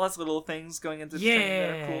just lots of little things going into the training that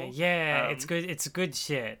are cool. It's good. It's good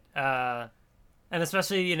shit. And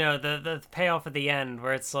especially, the payoff at the end,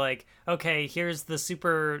 where it's okay, here's the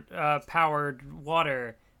super powered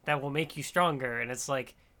water that will make you sdstronger, and it's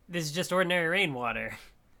this is just ordinary rainwater.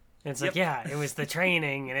 And it's it was the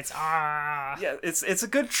training, and it's Yeah, it's a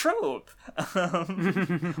good trope.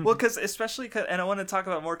 Well, because and I want to talk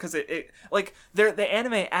about more, because the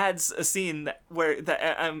anime adds a scene where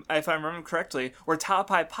if I remember correctly, where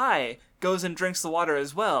Tapai Pai goes and drinks the water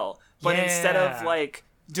as well, but instead of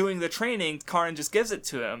doing the training, Karin just gives it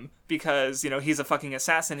to him because, he's a fucking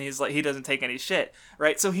assassin. He doesn't take any shit,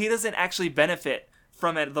 right? So he doesn't actually benefit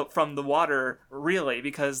from the water, really,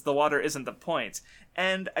 because the water isn't the point.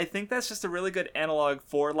 And I think that's just a really good analog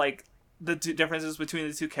for, the two differences between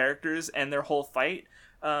the two characters and their whole fight.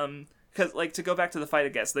 Because, to go back to the fight, I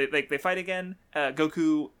guess, they fight again.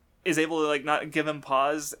 Goku is able to, not give him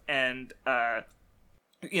pause and,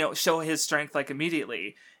 show his strength,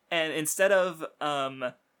 immediately. And instead of,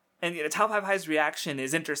 Tapai Pai's reaction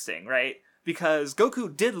is interesting, right? Because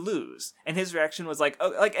Goku did lose, and his reaction was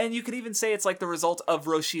and you could even say it's the result of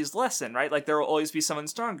Roshi's lesson, right? There will always be someone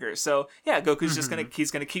stronger. So yeah, Goku's just he's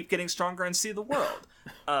gonna keep getting stronger and see the world.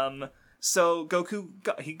 So Goku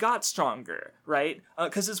got stronger, right?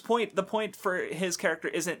 Because the point for his character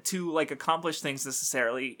isn't to accomplish things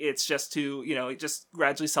necessarily. It's just to just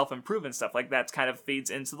gradually self-improve and stuff. That kind of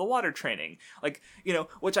feeds into the water training,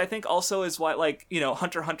 which I think also is why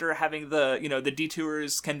Hunter x Hunter having the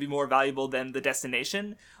detours can be more valuable than the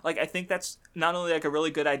destination. I think that's not only a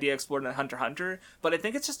really good idea explored in Hunter x Hunter, but I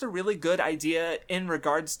think it's just a really good idea in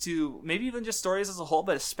regards to maybe even just stories as a whole,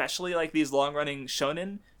 but especially these long-running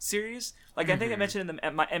shonen series. I think I mentioned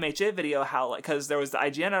in my MHA video how, because there was the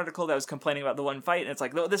IGN article that was complaining about the one fight, and it's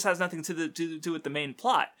no, this has nothing to do with the main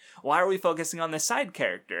plot. Why are we focusing on this side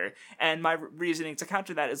character? And my reasoning to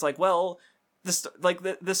counter that is well,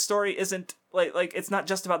 the story isn't it's not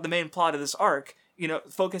just about the main plot of this arc.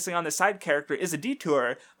 Focusing on the side character is a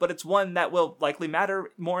detour, but it's one that will likely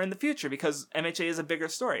matter more in the future because MHA is a bigger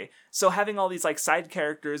story. So having all these side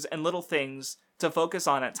characters and little things to focus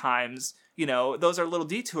on at times, those are little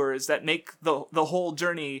detours that make the whole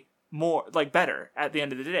journey more like better at the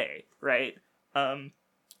end of the day, right?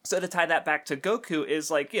 So to tie that back to Goku is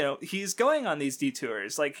like, he's going on these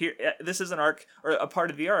detours. Like here, this is an arc or a part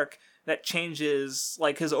of the arc that changes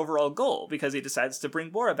like his overall goal because he decides to bring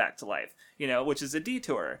Bora back to life, which is a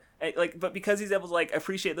detour. But because he's able to like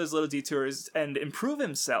appreciate those little detours and improve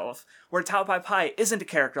himself, where Tao Pai Pai isn't a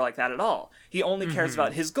character like that at all. He only cares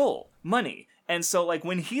about his goal, money. And so, like,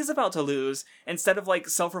 when he's about to lose, instead of, like,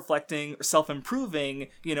 self-reflecting or self-improving,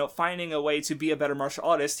 finding a way to be a better martial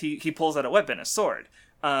artist, he pulls out a weapon, a sword.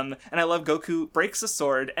 And I love Goku breaks the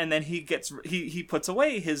sword, and then he puts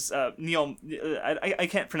away his, I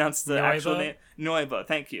can't pronounce the actual name. Noiba,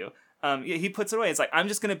 thank you. He puts it away. It's like, I'm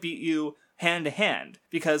just gonna beat you hand to hand,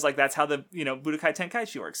 because, like, that's how the, Budokai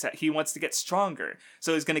Tenkaichi works. He wants to get stronger.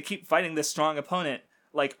 So he's gonna keep fighting this strong opponent,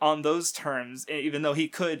 like, on those terms, even though he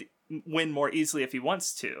could win more easily if he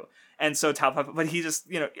wants to. And so Tao Pai, but he just,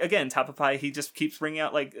 again, Tao Pai, he just keeps bringing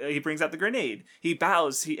out, like, he brings out the grenade, he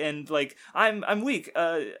bows, and like, I'm weak,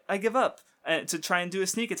 I give up, to try and do a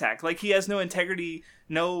sneak attack. Like, he has no integrity,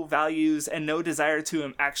 no values, and no desire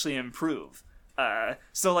to actually improve.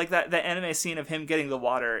 So like that anime scene of him getting the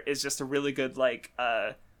water is just a really good, like,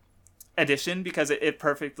 addition, because it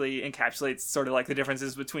perfectly encapsulates sort of like the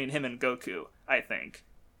differences between him and Goku, I think.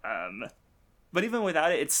 But even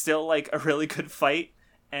without it, it's still, like, a really good fight,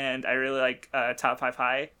 and I really like Tao Pai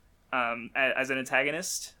Pai as an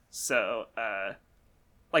antagonist. So, I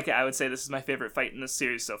would say this is my favorite fight in the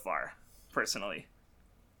series so far, personally.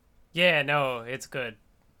 Yeah, no, it's good.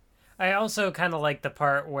 I also kind of like the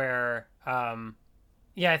part where, I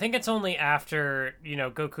think it's only after,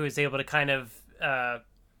 Goku is able to kind of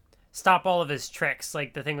stop all of his tricks,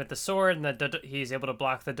 like the thing with the sword, and he's able to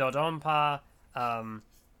block the Dodonpa,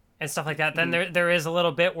 and stuff like that. Then there is a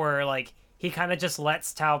little bit where, like, he kind of just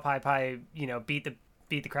lets Tao Pai Pai, beat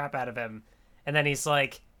the crap out of him, and then he's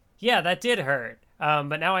like, yeah, that did hurt,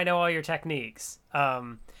 but now I know all your techniques.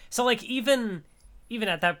 So, like, even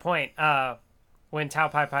at that point, when Tao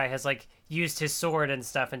Pai Pai has, like, used his sword and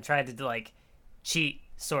stuff and tried to, like, cheat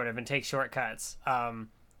sort of and take shortcuts,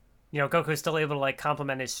 Goku's still able to, like,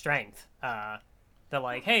 compliment his strength. That,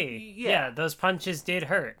 like, hey, yeah, those punches did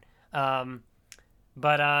hurt.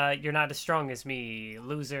 But you're not as strong as me,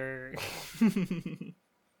 loser.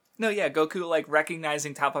 No, yeah, Goku, like,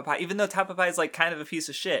 recognizing Tao Pai Pai, even though Tao Pai Pai is, like, kind of a piece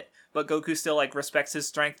of shit, but Goku still, like, respects his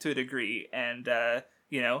strength to a degree, and,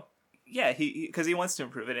 because he wants to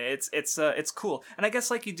improve it. It's cool. And I guess,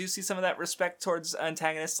 like, you do see some of that respect towards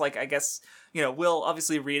antagonists. Like, I guess, we'll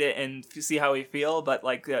obviously read it and see how we feel, but,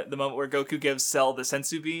 like, the moment where Goku gives Cell the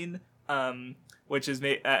sensu bean, which is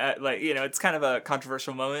it's kind of a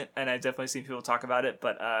controversial moment, and I definitely seen people talk about it.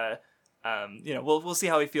 But we'll see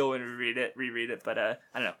how we feel when we reread it. But I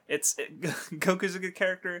don't know. Goku's a good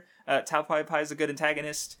character. Tao Pai Pai is a good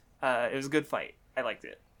antagonist. It was a good fight. I liked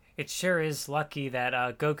it. It sure is lucky that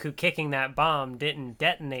Goku kicking that bomb didn't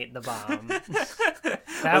detonate the bomb.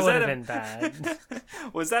 That would have been bad.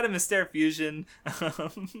 Was that a Mystere Fusion?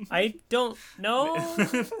 I don't know.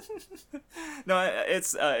 No,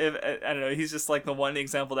 it's I don't know. He's just like the one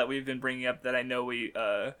example that we've been bringing up that I know we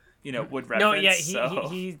would reference. No, yeah,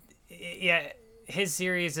 he his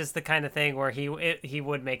series is the kind of thing where he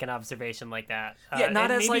would make an observation like that.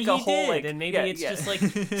 Not as like a whole, like, and maybe it's just like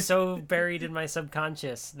so buried in my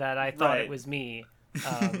subconscious that I thought it was me.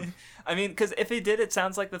 I mean, because if he did, it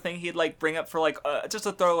sounds like the thing he'd like bring up for like just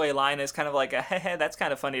a throwaway line is kind of like a hey, that's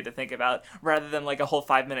kind of funny to think about, rather than like a whole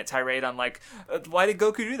 5-minute tirade on like why did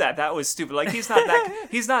Goku do that? That was stupid. Like he's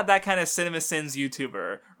not that kind of Cinema Sins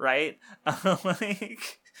YouTuber, right?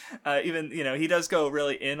 Even he does go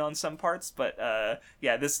really in on some parts, but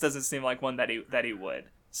this doesn't seem like one that he would.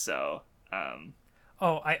 So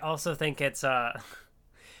I also think it's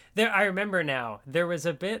there. I remember now there was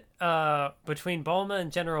a bit between Bulma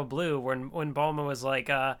and General Blue when Bulma was like,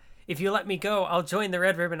 if you let me go, I'll join the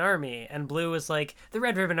Red Ribbon Army, and Blue was like, the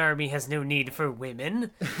Red Ribbon Army has no need for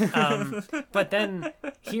women. But then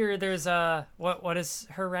here there's what is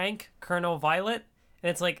her rank? Colonel Violet, and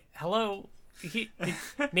it's like, hello.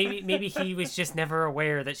 Maybe he was just never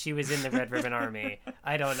aware that she was in the Red Ribbon Army.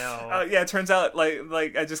 I don't know. It turns out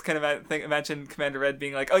like I just kind of imagine Commander Red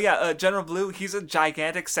being like, General Blue, he's a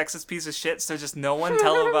gigantic sexist piece of shit, so just no one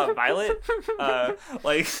tell him about Violet.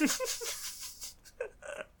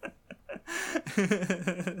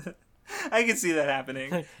 I can see that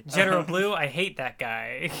happening. General Blue, I hate that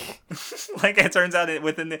guy. Like, it turns out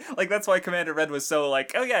that's why Commander Red was so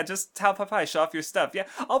like, just Tao Pai Pai, show off your stuff. Yeah,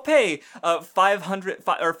 I'll pay 500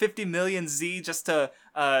 or 50 million Z just to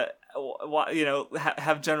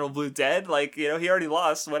have General Blue dead. Like, he already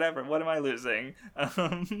lost. Whatever. What am I losing? I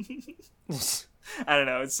don't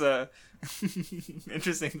know. It's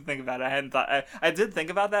interesting to think about. I hadn't thought. I did think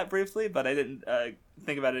about that briefly, but I didn't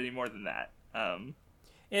think about it any more than that.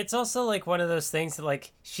 It's also like one of those things that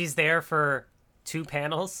like she's there for 2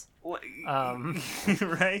 panels.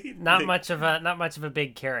 Right? Not much of a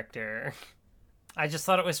big character. I just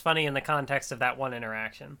thought it was funny in the context of that one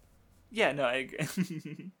interaction. Yeah, no, I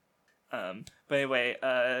agree. But anyway,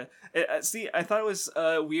 I thought it was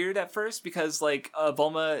weird at first because like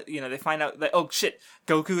Bulma, they find out that, oh shit,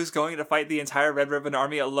 Goku is going to fight the entire Red Ribbon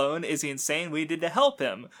Army alone. Is he insane? We need to help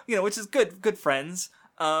him. Which is good friends.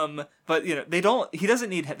 But he doesn't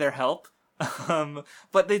need their help.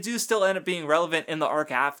 But they do still end up being relevant in the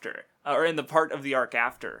arc after. Or in the part of the arc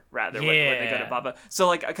after, rather, when they go to Baba. So,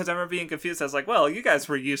 like, because I remember being confused, I was like, well, you guys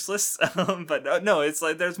were useless. But no, it's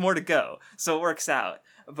like, there's more to go. So it works out.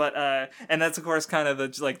 But, and that's, of course, kind of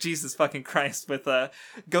the, like, Jesus fucking Christ with,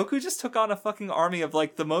 Goku just took on a fucking army of,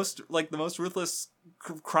 like, the most ruthless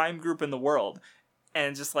crime group in the world.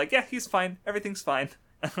 And just like, yeah, he's fine. Everything's fine.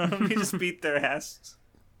 He just beat their ass.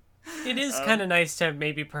 It is kind of nice to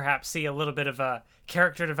maybe perhaps see a little bit of a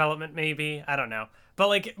character development, maybe. I don't know. But,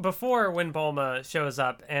 like, before when Bulma shows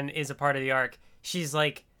up and is a part of the arc, she's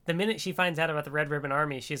like, the minute she finds out about the Red Ribbon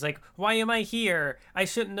Army, she's like, why am I here? I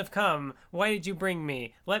shouldn't have come. Why did you bring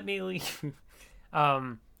me? Let me leave.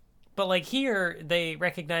 But, like, here, they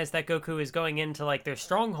recognize that Goku is going into, like, their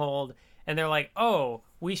stronghold, and they're like, oh,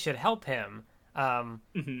 we should help him.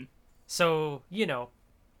 So,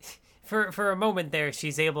 for a moment there,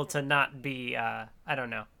 she's able to not be, I don't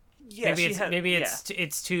know. Yeah, maybe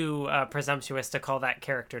it's too presumptuous to call that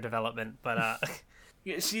character development, but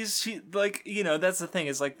yeah, she like that's the thing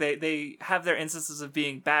is like they have their instances of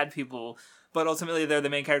being bad people, but ultimately they're the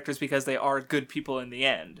main characters because they are good people in the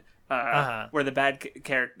end. Where the bad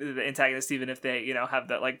character, the antagonist, even if they have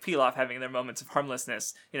that like peel off having their moments of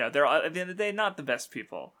harmlessness, they're at the end of the day not the best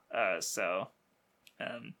people.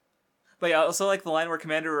 But yeah, I also like the line where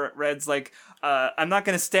Commander Red's like, I'm not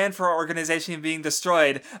going to stand for our organization being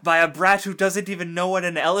destroyed by a brat who doesn't even know what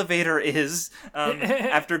an elevator is.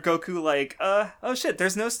 After Goku like, oh shit,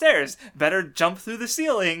 there's no stairs. Better jump through the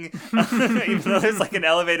ceiling. Even though there's like an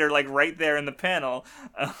elevator like right there in the panel.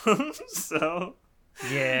 So...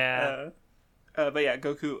 Yeah. But yeah,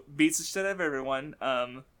 Goku beats the shit out of everyone.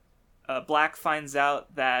 Black finds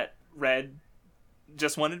out that Red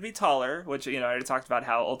just wanted to be taller, which, I already talked about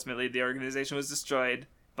how ultimately the organization was destroyed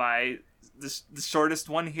by the shortest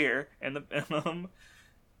one here. And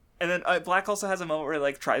then Black also has a moment where he,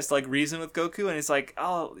 like, tries to, like, reason with Goku, and he's like,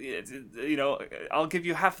 oh, I'll give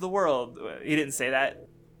you half the world. He didn't say that,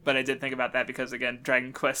 but I did think about that because, again,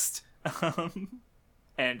 Dragon Quest.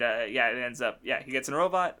 And, it ends up, he gets in a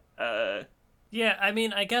robot. Yeah, I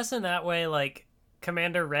mean, I guess in that way, like,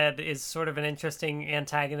 Commander Red is sort of an interesting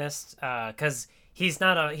antagonist, because he's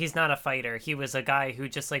not a fighter. He was a guy who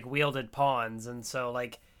just, like, wielded pawns, and so,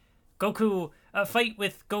 like, a fight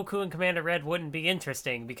with Goku and Commander Red wouldn't be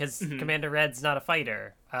interesting, because Commander Red's not a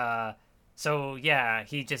fighter. So, yeah,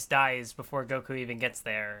 he just dies before Goku even gets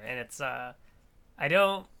there, and it's, I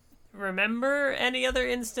don't remember any other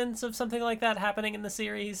instance of something like that happening in the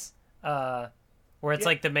series, where it's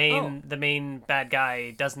like the main bad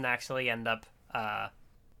guy doesn't actually end up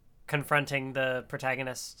confronting the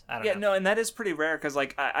protagonist. I don't know. No, and that is pretty rare because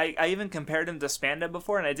like I even compared him to Spanda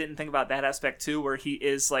before, and I didn't think about that aspect too, where he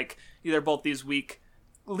is like they're both these weak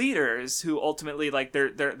leaders who ultimately like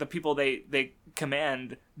they're the people they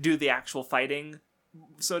command do the actual fighting,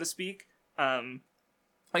 so to speak.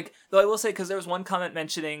 Like, though I will say, because there was one comment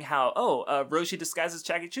mentioning how, Roshi disguised as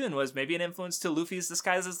Jackie Chun was maybe an influence to Luffy's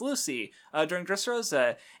disguise as Lucy during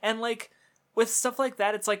Dressrosa. And, like, with stuff like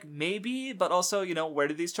that, it's like, maybe, but also, where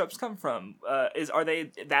did these tropes come from? Are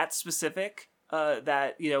they that specific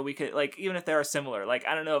that, we could, like, even if they are similar, like,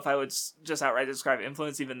 I don't know if I would just outright describe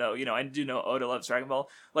influence, even though, I do know Oda loves Dragon Ball.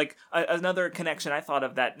 Like, another connection I thought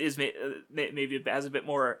of that is maybe has a bit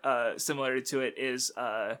more similarity to it is,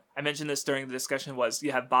 I mentioned this during the discussion, was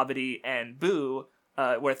you have Babidi and Boo,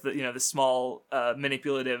 with the small,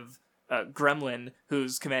 manipulative, gremlin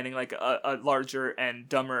who's commanding like a larger and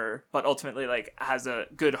dumber, but ultimately like has a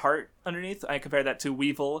good heart underneath. I compare that to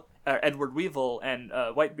Weevil, Edward Weevil, and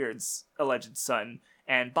Whitebeard's alleged son,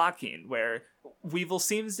 and Bakin, where Weevil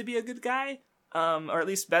seems to be a good guy, or at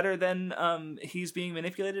least better than he's being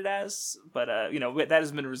manipulated as. But that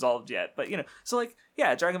hasn't been resolved yet. But so like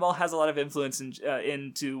Dragon Ball has a lot of influence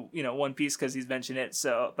into One Piece because he's mentioned it.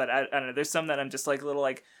 So, but I don't know. There's some that I'm just like a little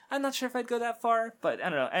like I'm not sure if I'd go that far, but I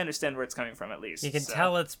don't know. I understand where it's coming from, at least. You can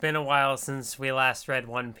tell it's been a while since we last read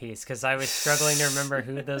One Piece, because I was struggling to remember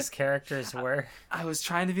who those characters were. I was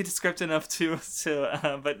trying to be descriptive enough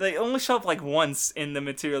but they only show up like once in the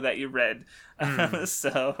material that you read.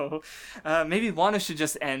 So maybe Wano should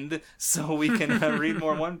just end so we can read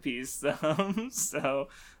more One Piece.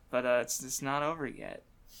 But it's not over yet.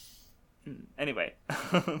 Anyway,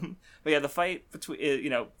 but yeah, the fight between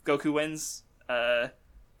Goku wins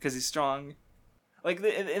because he's strong. Like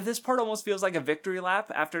this part almost feels like a victory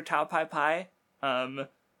lap after Tao Pai Pai. But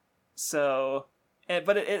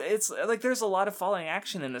it's like there's a lot of falling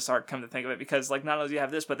action in this arc. Come to think of it, because like not only do you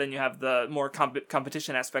have this, but then you have the more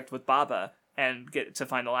competition aspect with Baba and get to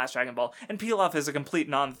find the last Dragon Ball, and Pilaf is a complete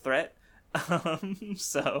non-threat.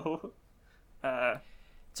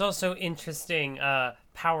 It's also interesting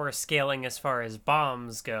power scaling as far as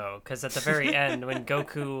bombs go, because at the very end, when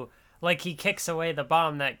Goku, like, he kicks away the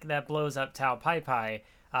bomb that blows up Tao Pai Pai,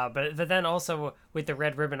 but then also with the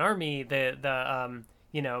Red Ribbon Army, the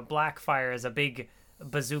Black Fire is a big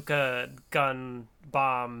bazooka gun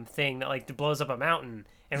bomb thing that like blows up a mountain,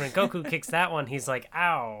 and when Goku kicks that one, he's like,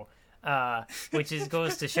 ow, which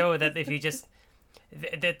goes to show that if you just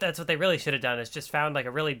that's what they really should have done, is just found like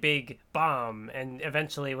a really big bomb, and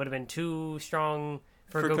eventually it would have been too strong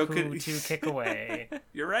for Goku to kick away.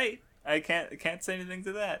 You're right. I can't say anything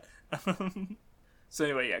to that. So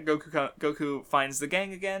anyway, yeah, Goku finds the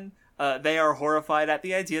gang again. They are horrified at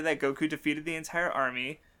the idea that Goku defeated the entire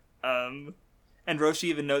army. And Roshi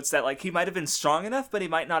even notes that like he might have been strong enough, but he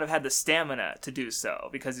might not have had the stamina to do so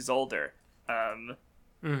because he's older.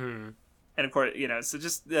 And of course, so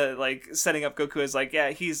just like setting up Goku as like,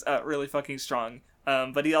 yeah, he's really fucking strong.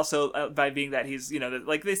 But he also, by being that he's,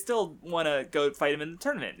 like they still want to go fight him in the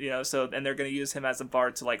tournament, so, and they're going to use him as a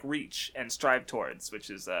bar to like reach and strive towards, which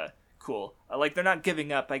is cool. Like they're not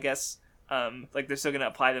giving up, I guess. Like they're still going to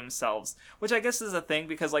apply themselves, which I guess is a thing,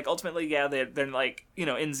 because like ultimately, yeah, they're like,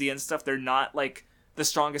 in Z and stuff, they're not like the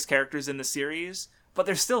strongest characters in the series, but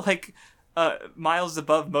they're still like miles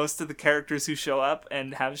above most of the characters who show up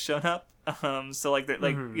and have shown up. So like they're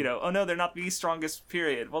like oh no, they're not the strongest,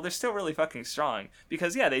 period. Well, they're still really fucking strong,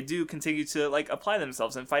 because yeah, they do continue to like apply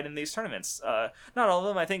themselves and fight in these tournaments. Not all of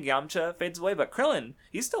them. I think Yamcha fades away, but Krillin,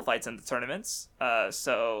 he still fights in the tournaments.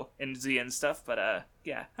 So in Z and stuff, but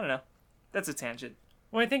yeah, I don't know. That's a tangent.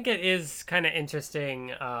 Well, I think it is kind of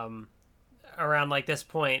interesting around like this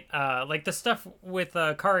point, like the stuff with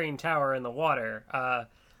Karine Tower in the water.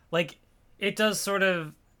 Like it does sort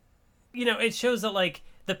of, it shows that like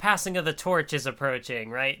the passing of the torch is approaching,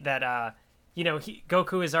 right? That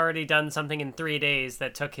Goku has already done something in 3 days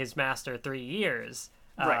that took his master 3 years,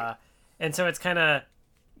 right? And so it's kind of,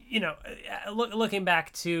 looking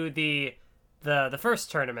back to the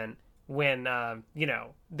first tournament when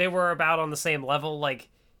they were about on the same level. Like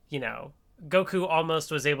Goku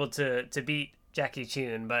almost was able to beat Jackie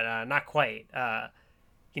Chun, but not quite.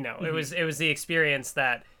 It was the experience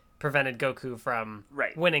that prevented Goku from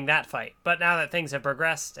winning that fight. But now that things have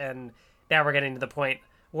progressed, and now we're getting to the point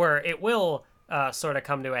where it will sort of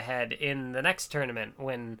come to a head in the next tournament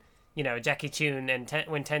when Jackie Chun and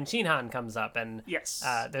when Ten Shinhan comes up, and yes,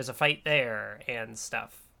 there's a fight there and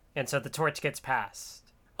stuff, and so the torch gets passed.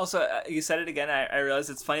 Also, you said it again. I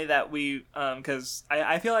realized it's funny that we because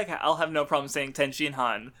I feel like I'll have no problem saying Ten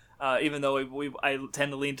Shinhan, even though I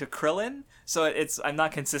tend to lean to Krillin, so I'm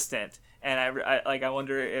not consistent. And I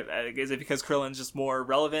wonder if is it because Krillin's just more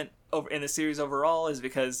relevant in the series overall? Is it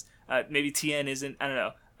because maybe Tien isn't? I don't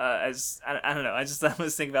know. I don't know. I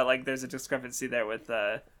was thinking about like there's a discrepancy there with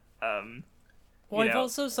Well, I've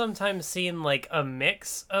also sometimes seen like a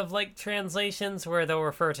mix of like translations where they'll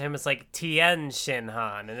refer to him as like Tien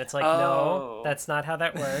Shinhan, and it's like, no, that's not how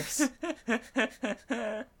that works.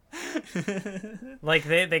 Like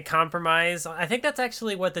they compromise. I think that's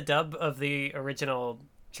actually what the dub of the original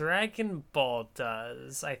Dragon Ball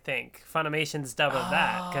does. I think Funimation's dub of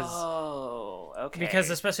that, because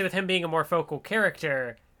especially with him being a more focal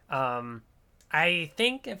character, I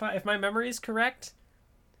think if my memory is correct,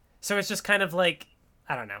 so it's just kind of like,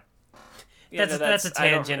 I don't know. Yeah, that's a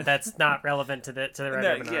tangent that's not relevant to the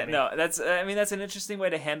Red Ribbon Army. No, that's an interesting way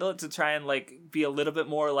to handle it, to try and like be a little bit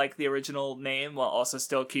more like the original name while also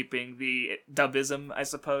still keeping the dubism, I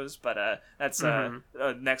suppose. But that's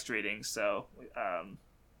next reading. So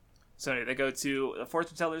anyway, they go to the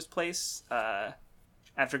fortune teller's place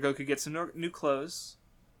after Goku gets some new clothes,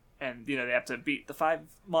 and they have to beat the 5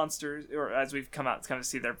 monsters, or as we've come out to kind of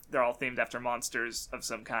see, they're all themed after monsters of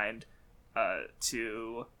some kind,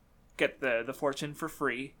 to get the fortune for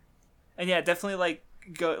free. And yeah, definitely like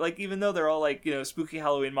go like even though they're all like spooky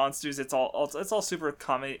Halloween monsters, it's all super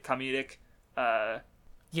comedic.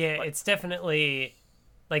 Yeah, it's definitely,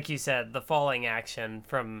 like you said, the falling action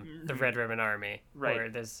from the Red Ribbon Army, right? Where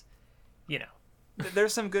there's,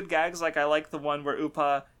 there's some good gags. Like I like the one where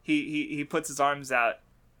Upa he puts his arms out,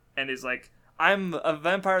 and he's like, "I'm a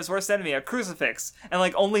vampire's worst enemy, a crucifix," and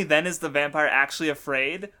like only then is the vampire actually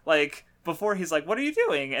afraid. Like before he's like, "What are you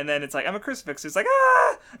doing?" And then it's like, "I'm a crucifix." He's like,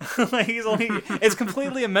 "Ah!" Like it's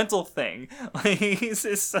completely a mental thing. Like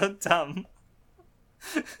he's so dumb.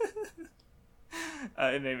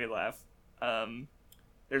 It made me laugh.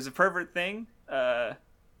 There's a pervert thing.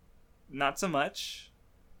 Not so much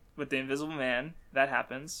with the Invisible Man. That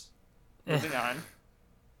happens. Moving on.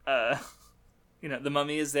 The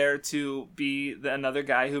mummy is there to be another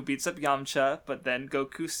guy who beats up Yamcha, but then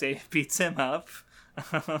Goku beats him up.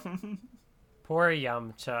 Poor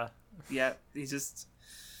Yamcha. Yeah, he just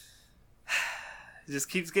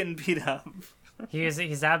keeps getting beat up.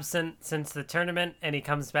 He's absent since the tournament, and he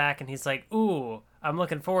comes back, and he's like, "Ooh, I'm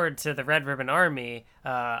looking forward to the Red Ribbon Army.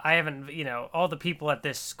 I haven't, all the people at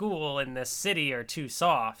this school in this city are too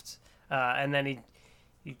soft." And then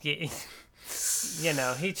he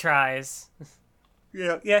tries.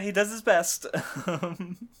 Yeah, he does his best. But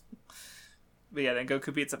yeah, then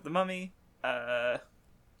Goku beats up the mummy,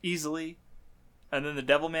 easily. And then the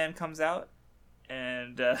Devil Man comes out,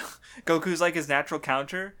 and Goku's like his natural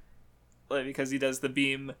counter, because he does the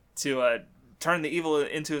beam to turn the evil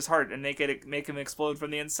into his heart and make him explode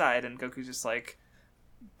from the inside. And Goku's just like,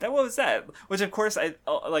 what was that? Which of course I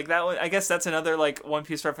like that one. I guess that's another like One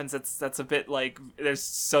Piece reference that's a bit like they're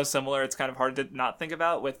so similar. It's kind of hard to not think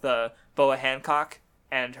about with Boa Hancock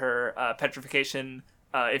and her petrification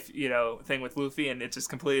thing with Luffy, and it just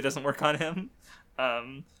completely doesn't work on him.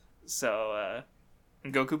 And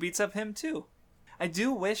Goku beats up him too. I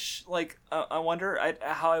do wish, I wonder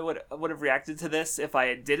how I would have reacted to this if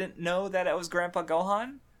I didn't know that it was Grandpa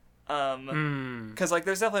Gohan. Because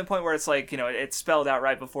there's definitely a point where it's like, it's spelled out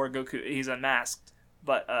right before Goku he's unmasked,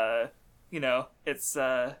 but it's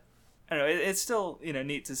I don't know, it's still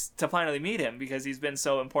neat to finally meet him because he's been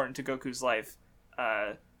so important to Goku's life.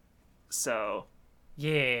 So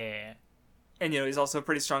yeah, and he's also a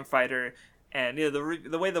pretty strong fighter. And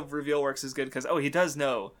the way the reveal works is good because he does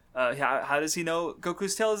know. How does he know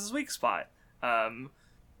Goku's tail is his weak spot? I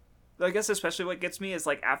guess especially what gets me is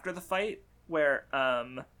after the fight where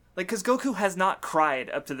because Goku has not cried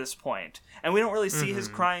up to this point, and we don't really see his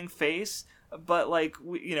crying face, but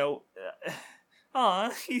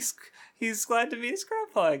he's glad to meet his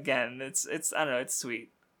grandpa again. It's I don't know, it's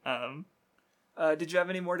sweet. Did you have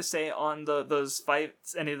any more to say on those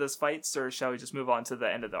fights? Any of those fights, or shall we just move on to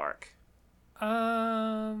the end of the arc?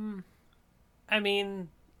 I mean,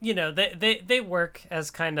 they work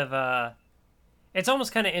as kind of a... It's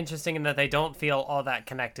almost kind of interesting in that they don't feel all that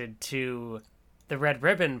connected to the Red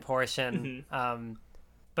Ribbon portion.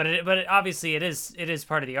 But obviously it is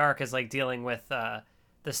part of the arc, is dealing with the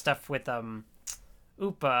stuff with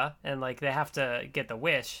Upa, and they have to get the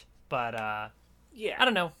wish. But yeah, I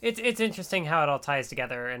don't know. It's interesting how it all ties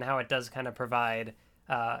together and how it does kind of provide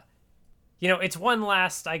it's one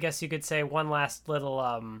last, I guess you could say, one last little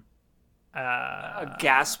a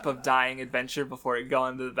gasp of dying adventure before it go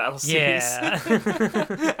into the battle seas. Yeah.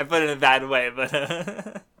 I put it in a bad way,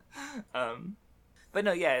 but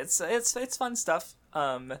no, yeah, it's fun stuff.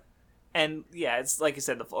 And yeah, it's like you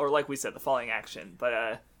said, like we said, the falling action.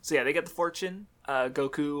 But so yeah, they get the fortune.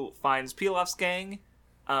 Goku finds Pilaf's gang.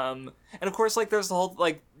 And of course, there's the whole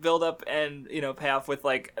build up and payoff with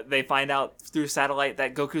they find out through satellite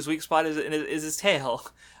that Goku's weak spot is his tail.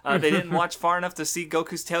 They didn't watch far enough to see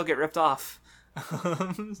Goku's tail get ripped off.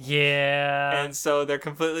 Yeah. And so they're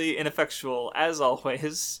completely ineffectual as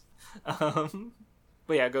always. But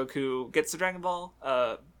yeah, Goku gets the Dragon Ball.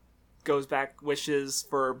 Goes back, wishes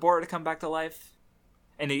for Bora to come back to life,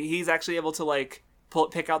 and he's actually able to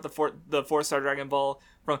pick out the 4-star Dragon Ball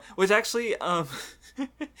from, which actually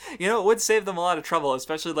it would save them a lot of trouble,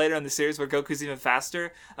 especially later in the series where Goku's even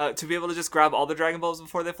faster, to be able to just grab all the Dragon Balls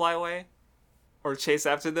before they fly away or chase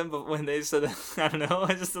after them. But when they said I don't know,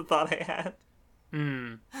 it's just a thought I had.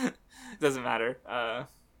 Doesn't matter.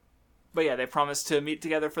 But yeah, they promise to meet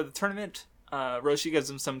together for the tournament. Roshi gives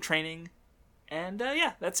them some training, and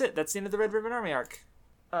yeah, that's it. That's the end of the Red Ribbon Army arc.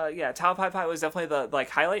 Yeah, Tao Pai Pai was definitely the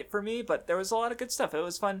highlight for me, but there was a lot of good stuff. It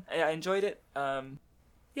was fun. I enjoyed it.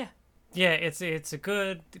 Yeah, it's a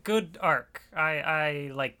good arc.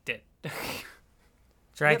 I liked it.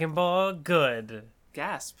 Dragon Ball, good.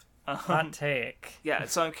 Gasp. Hot take. Yeah,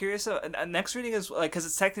 so I'm curious. Next reading is because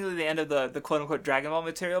it's technically the end of the quote unquote Dragon Ball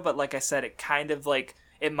material, but like I said, it kind of it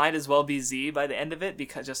it might as well be Z by the end of it,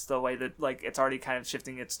 because just the way that like it's already kind of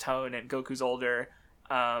shifting its tone, and Goku's older,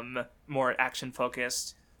 more action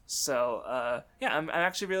focused. So yeah, I'm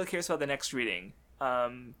actually really curious about the next reading.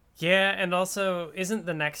 Yeah, and also, isn't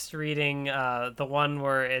the next reading the one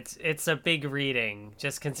where it's a big reading,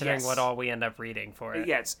 just considering what all we end up reading for it?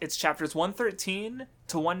 Yeah, it's chapters 113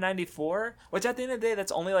 to 194, which at the end of the day,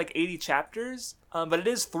 that's only like 80 chapters, but it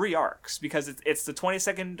is 3 arcs, because it's the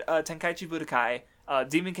 22nd Tenkaichi Budokai,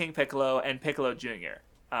 Demon King Piccolo, and Piccolo Jr.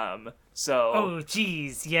 So... Oh,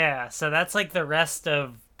 geez, yeah. So that's like the rest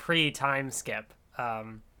of pre-time skip.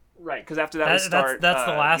 Right, because after that we start... That's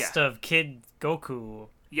the last of Kid Goku.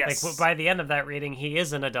 Yes. Like, by the end of that reading, he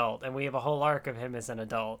is an adult, and we have a whole arc of him as an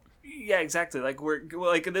adult. Yeah, exactly. Like, we're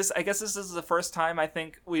like this. I guess this is the first time I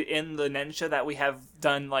think we in the Nensha that we have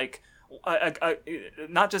done like a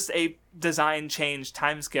not just a design change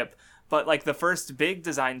time skip, but like the first big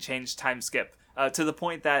design change time skip, to the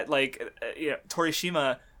point that like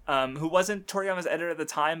Torishima, who wasn't Toriyama's editor at the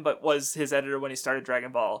time, but was his editor when he started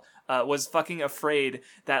Dragon Ball, was fucking afraid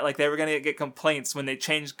that like they were gonna get complaints when they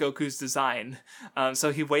changed Goku's design.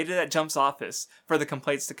 So he waited at Jump's office for the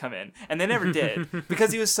complaints to come in, and they never did,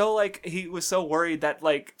 because he was so worried that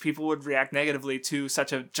like people would react negatively to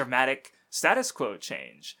such a dramatic status quo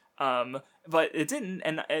change. But it didn't,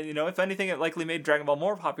 and if anything, it likely made Dragon Ball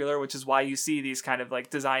more popular, which is why you see these kind of like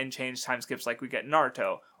design change time skips like we get in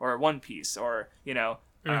Naruto or One Piece, or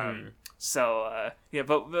So yeah,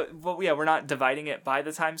 but yeah, we're not dividing it by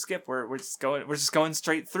the time skip. We're just going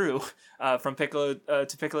straight through from Piccolo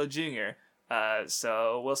to Piccolo Jr.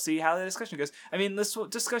 So we'll see how the discussion goes. I mean, this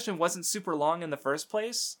discussion wasn't super long in the first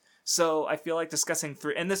place, so I feel like discussing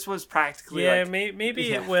through, and this was practically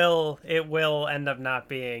maybe it will end up not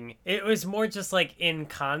being. It was more just like in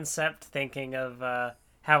concept thinking of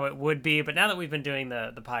how it would be, but now that we've been doing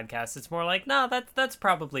the podcast, it's more like, no, that's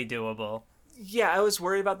probably doable. Yeah, I was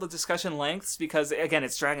worried about the discussion lengths because, again,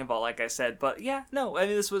 it's Dragon Ball, like I said. But yeah, no, I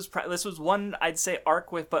mean, this was one, I'd say,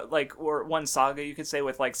 arc with, but like, or one saga, you could say,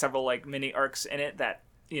 with like several like mini arcs in it that,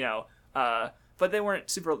 but they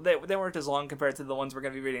weren't they weren't as long compared to the ones we're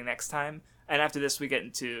going to be reading next time. And after this, we get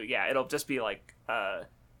into, it'll just be like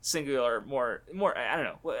singular, more. I don't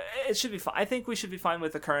know. It should be fine. I think we should be fine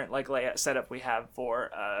with the current like layout setup we have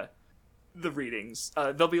for the readings.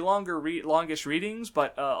 There'll be longish readings,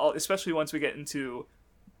 but especially once we get into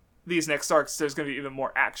these next arcs, there's going to be even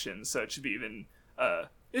more action, so it should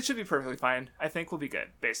be perfectly fine. I think we'll be good,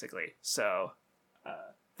 basically. So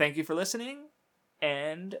thank you for listening,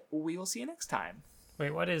 and we will see you next time.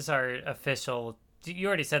 Wait, what is our official... You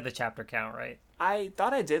already said the chapter count, right? I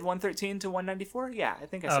thought I did 113 to 194. Yeah, I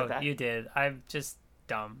think I said that. Oh, you did. I'm just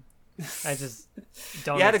dumb. I just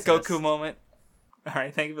don't You had a Goku moment. All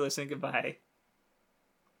right, thank you for listening. Goodbye.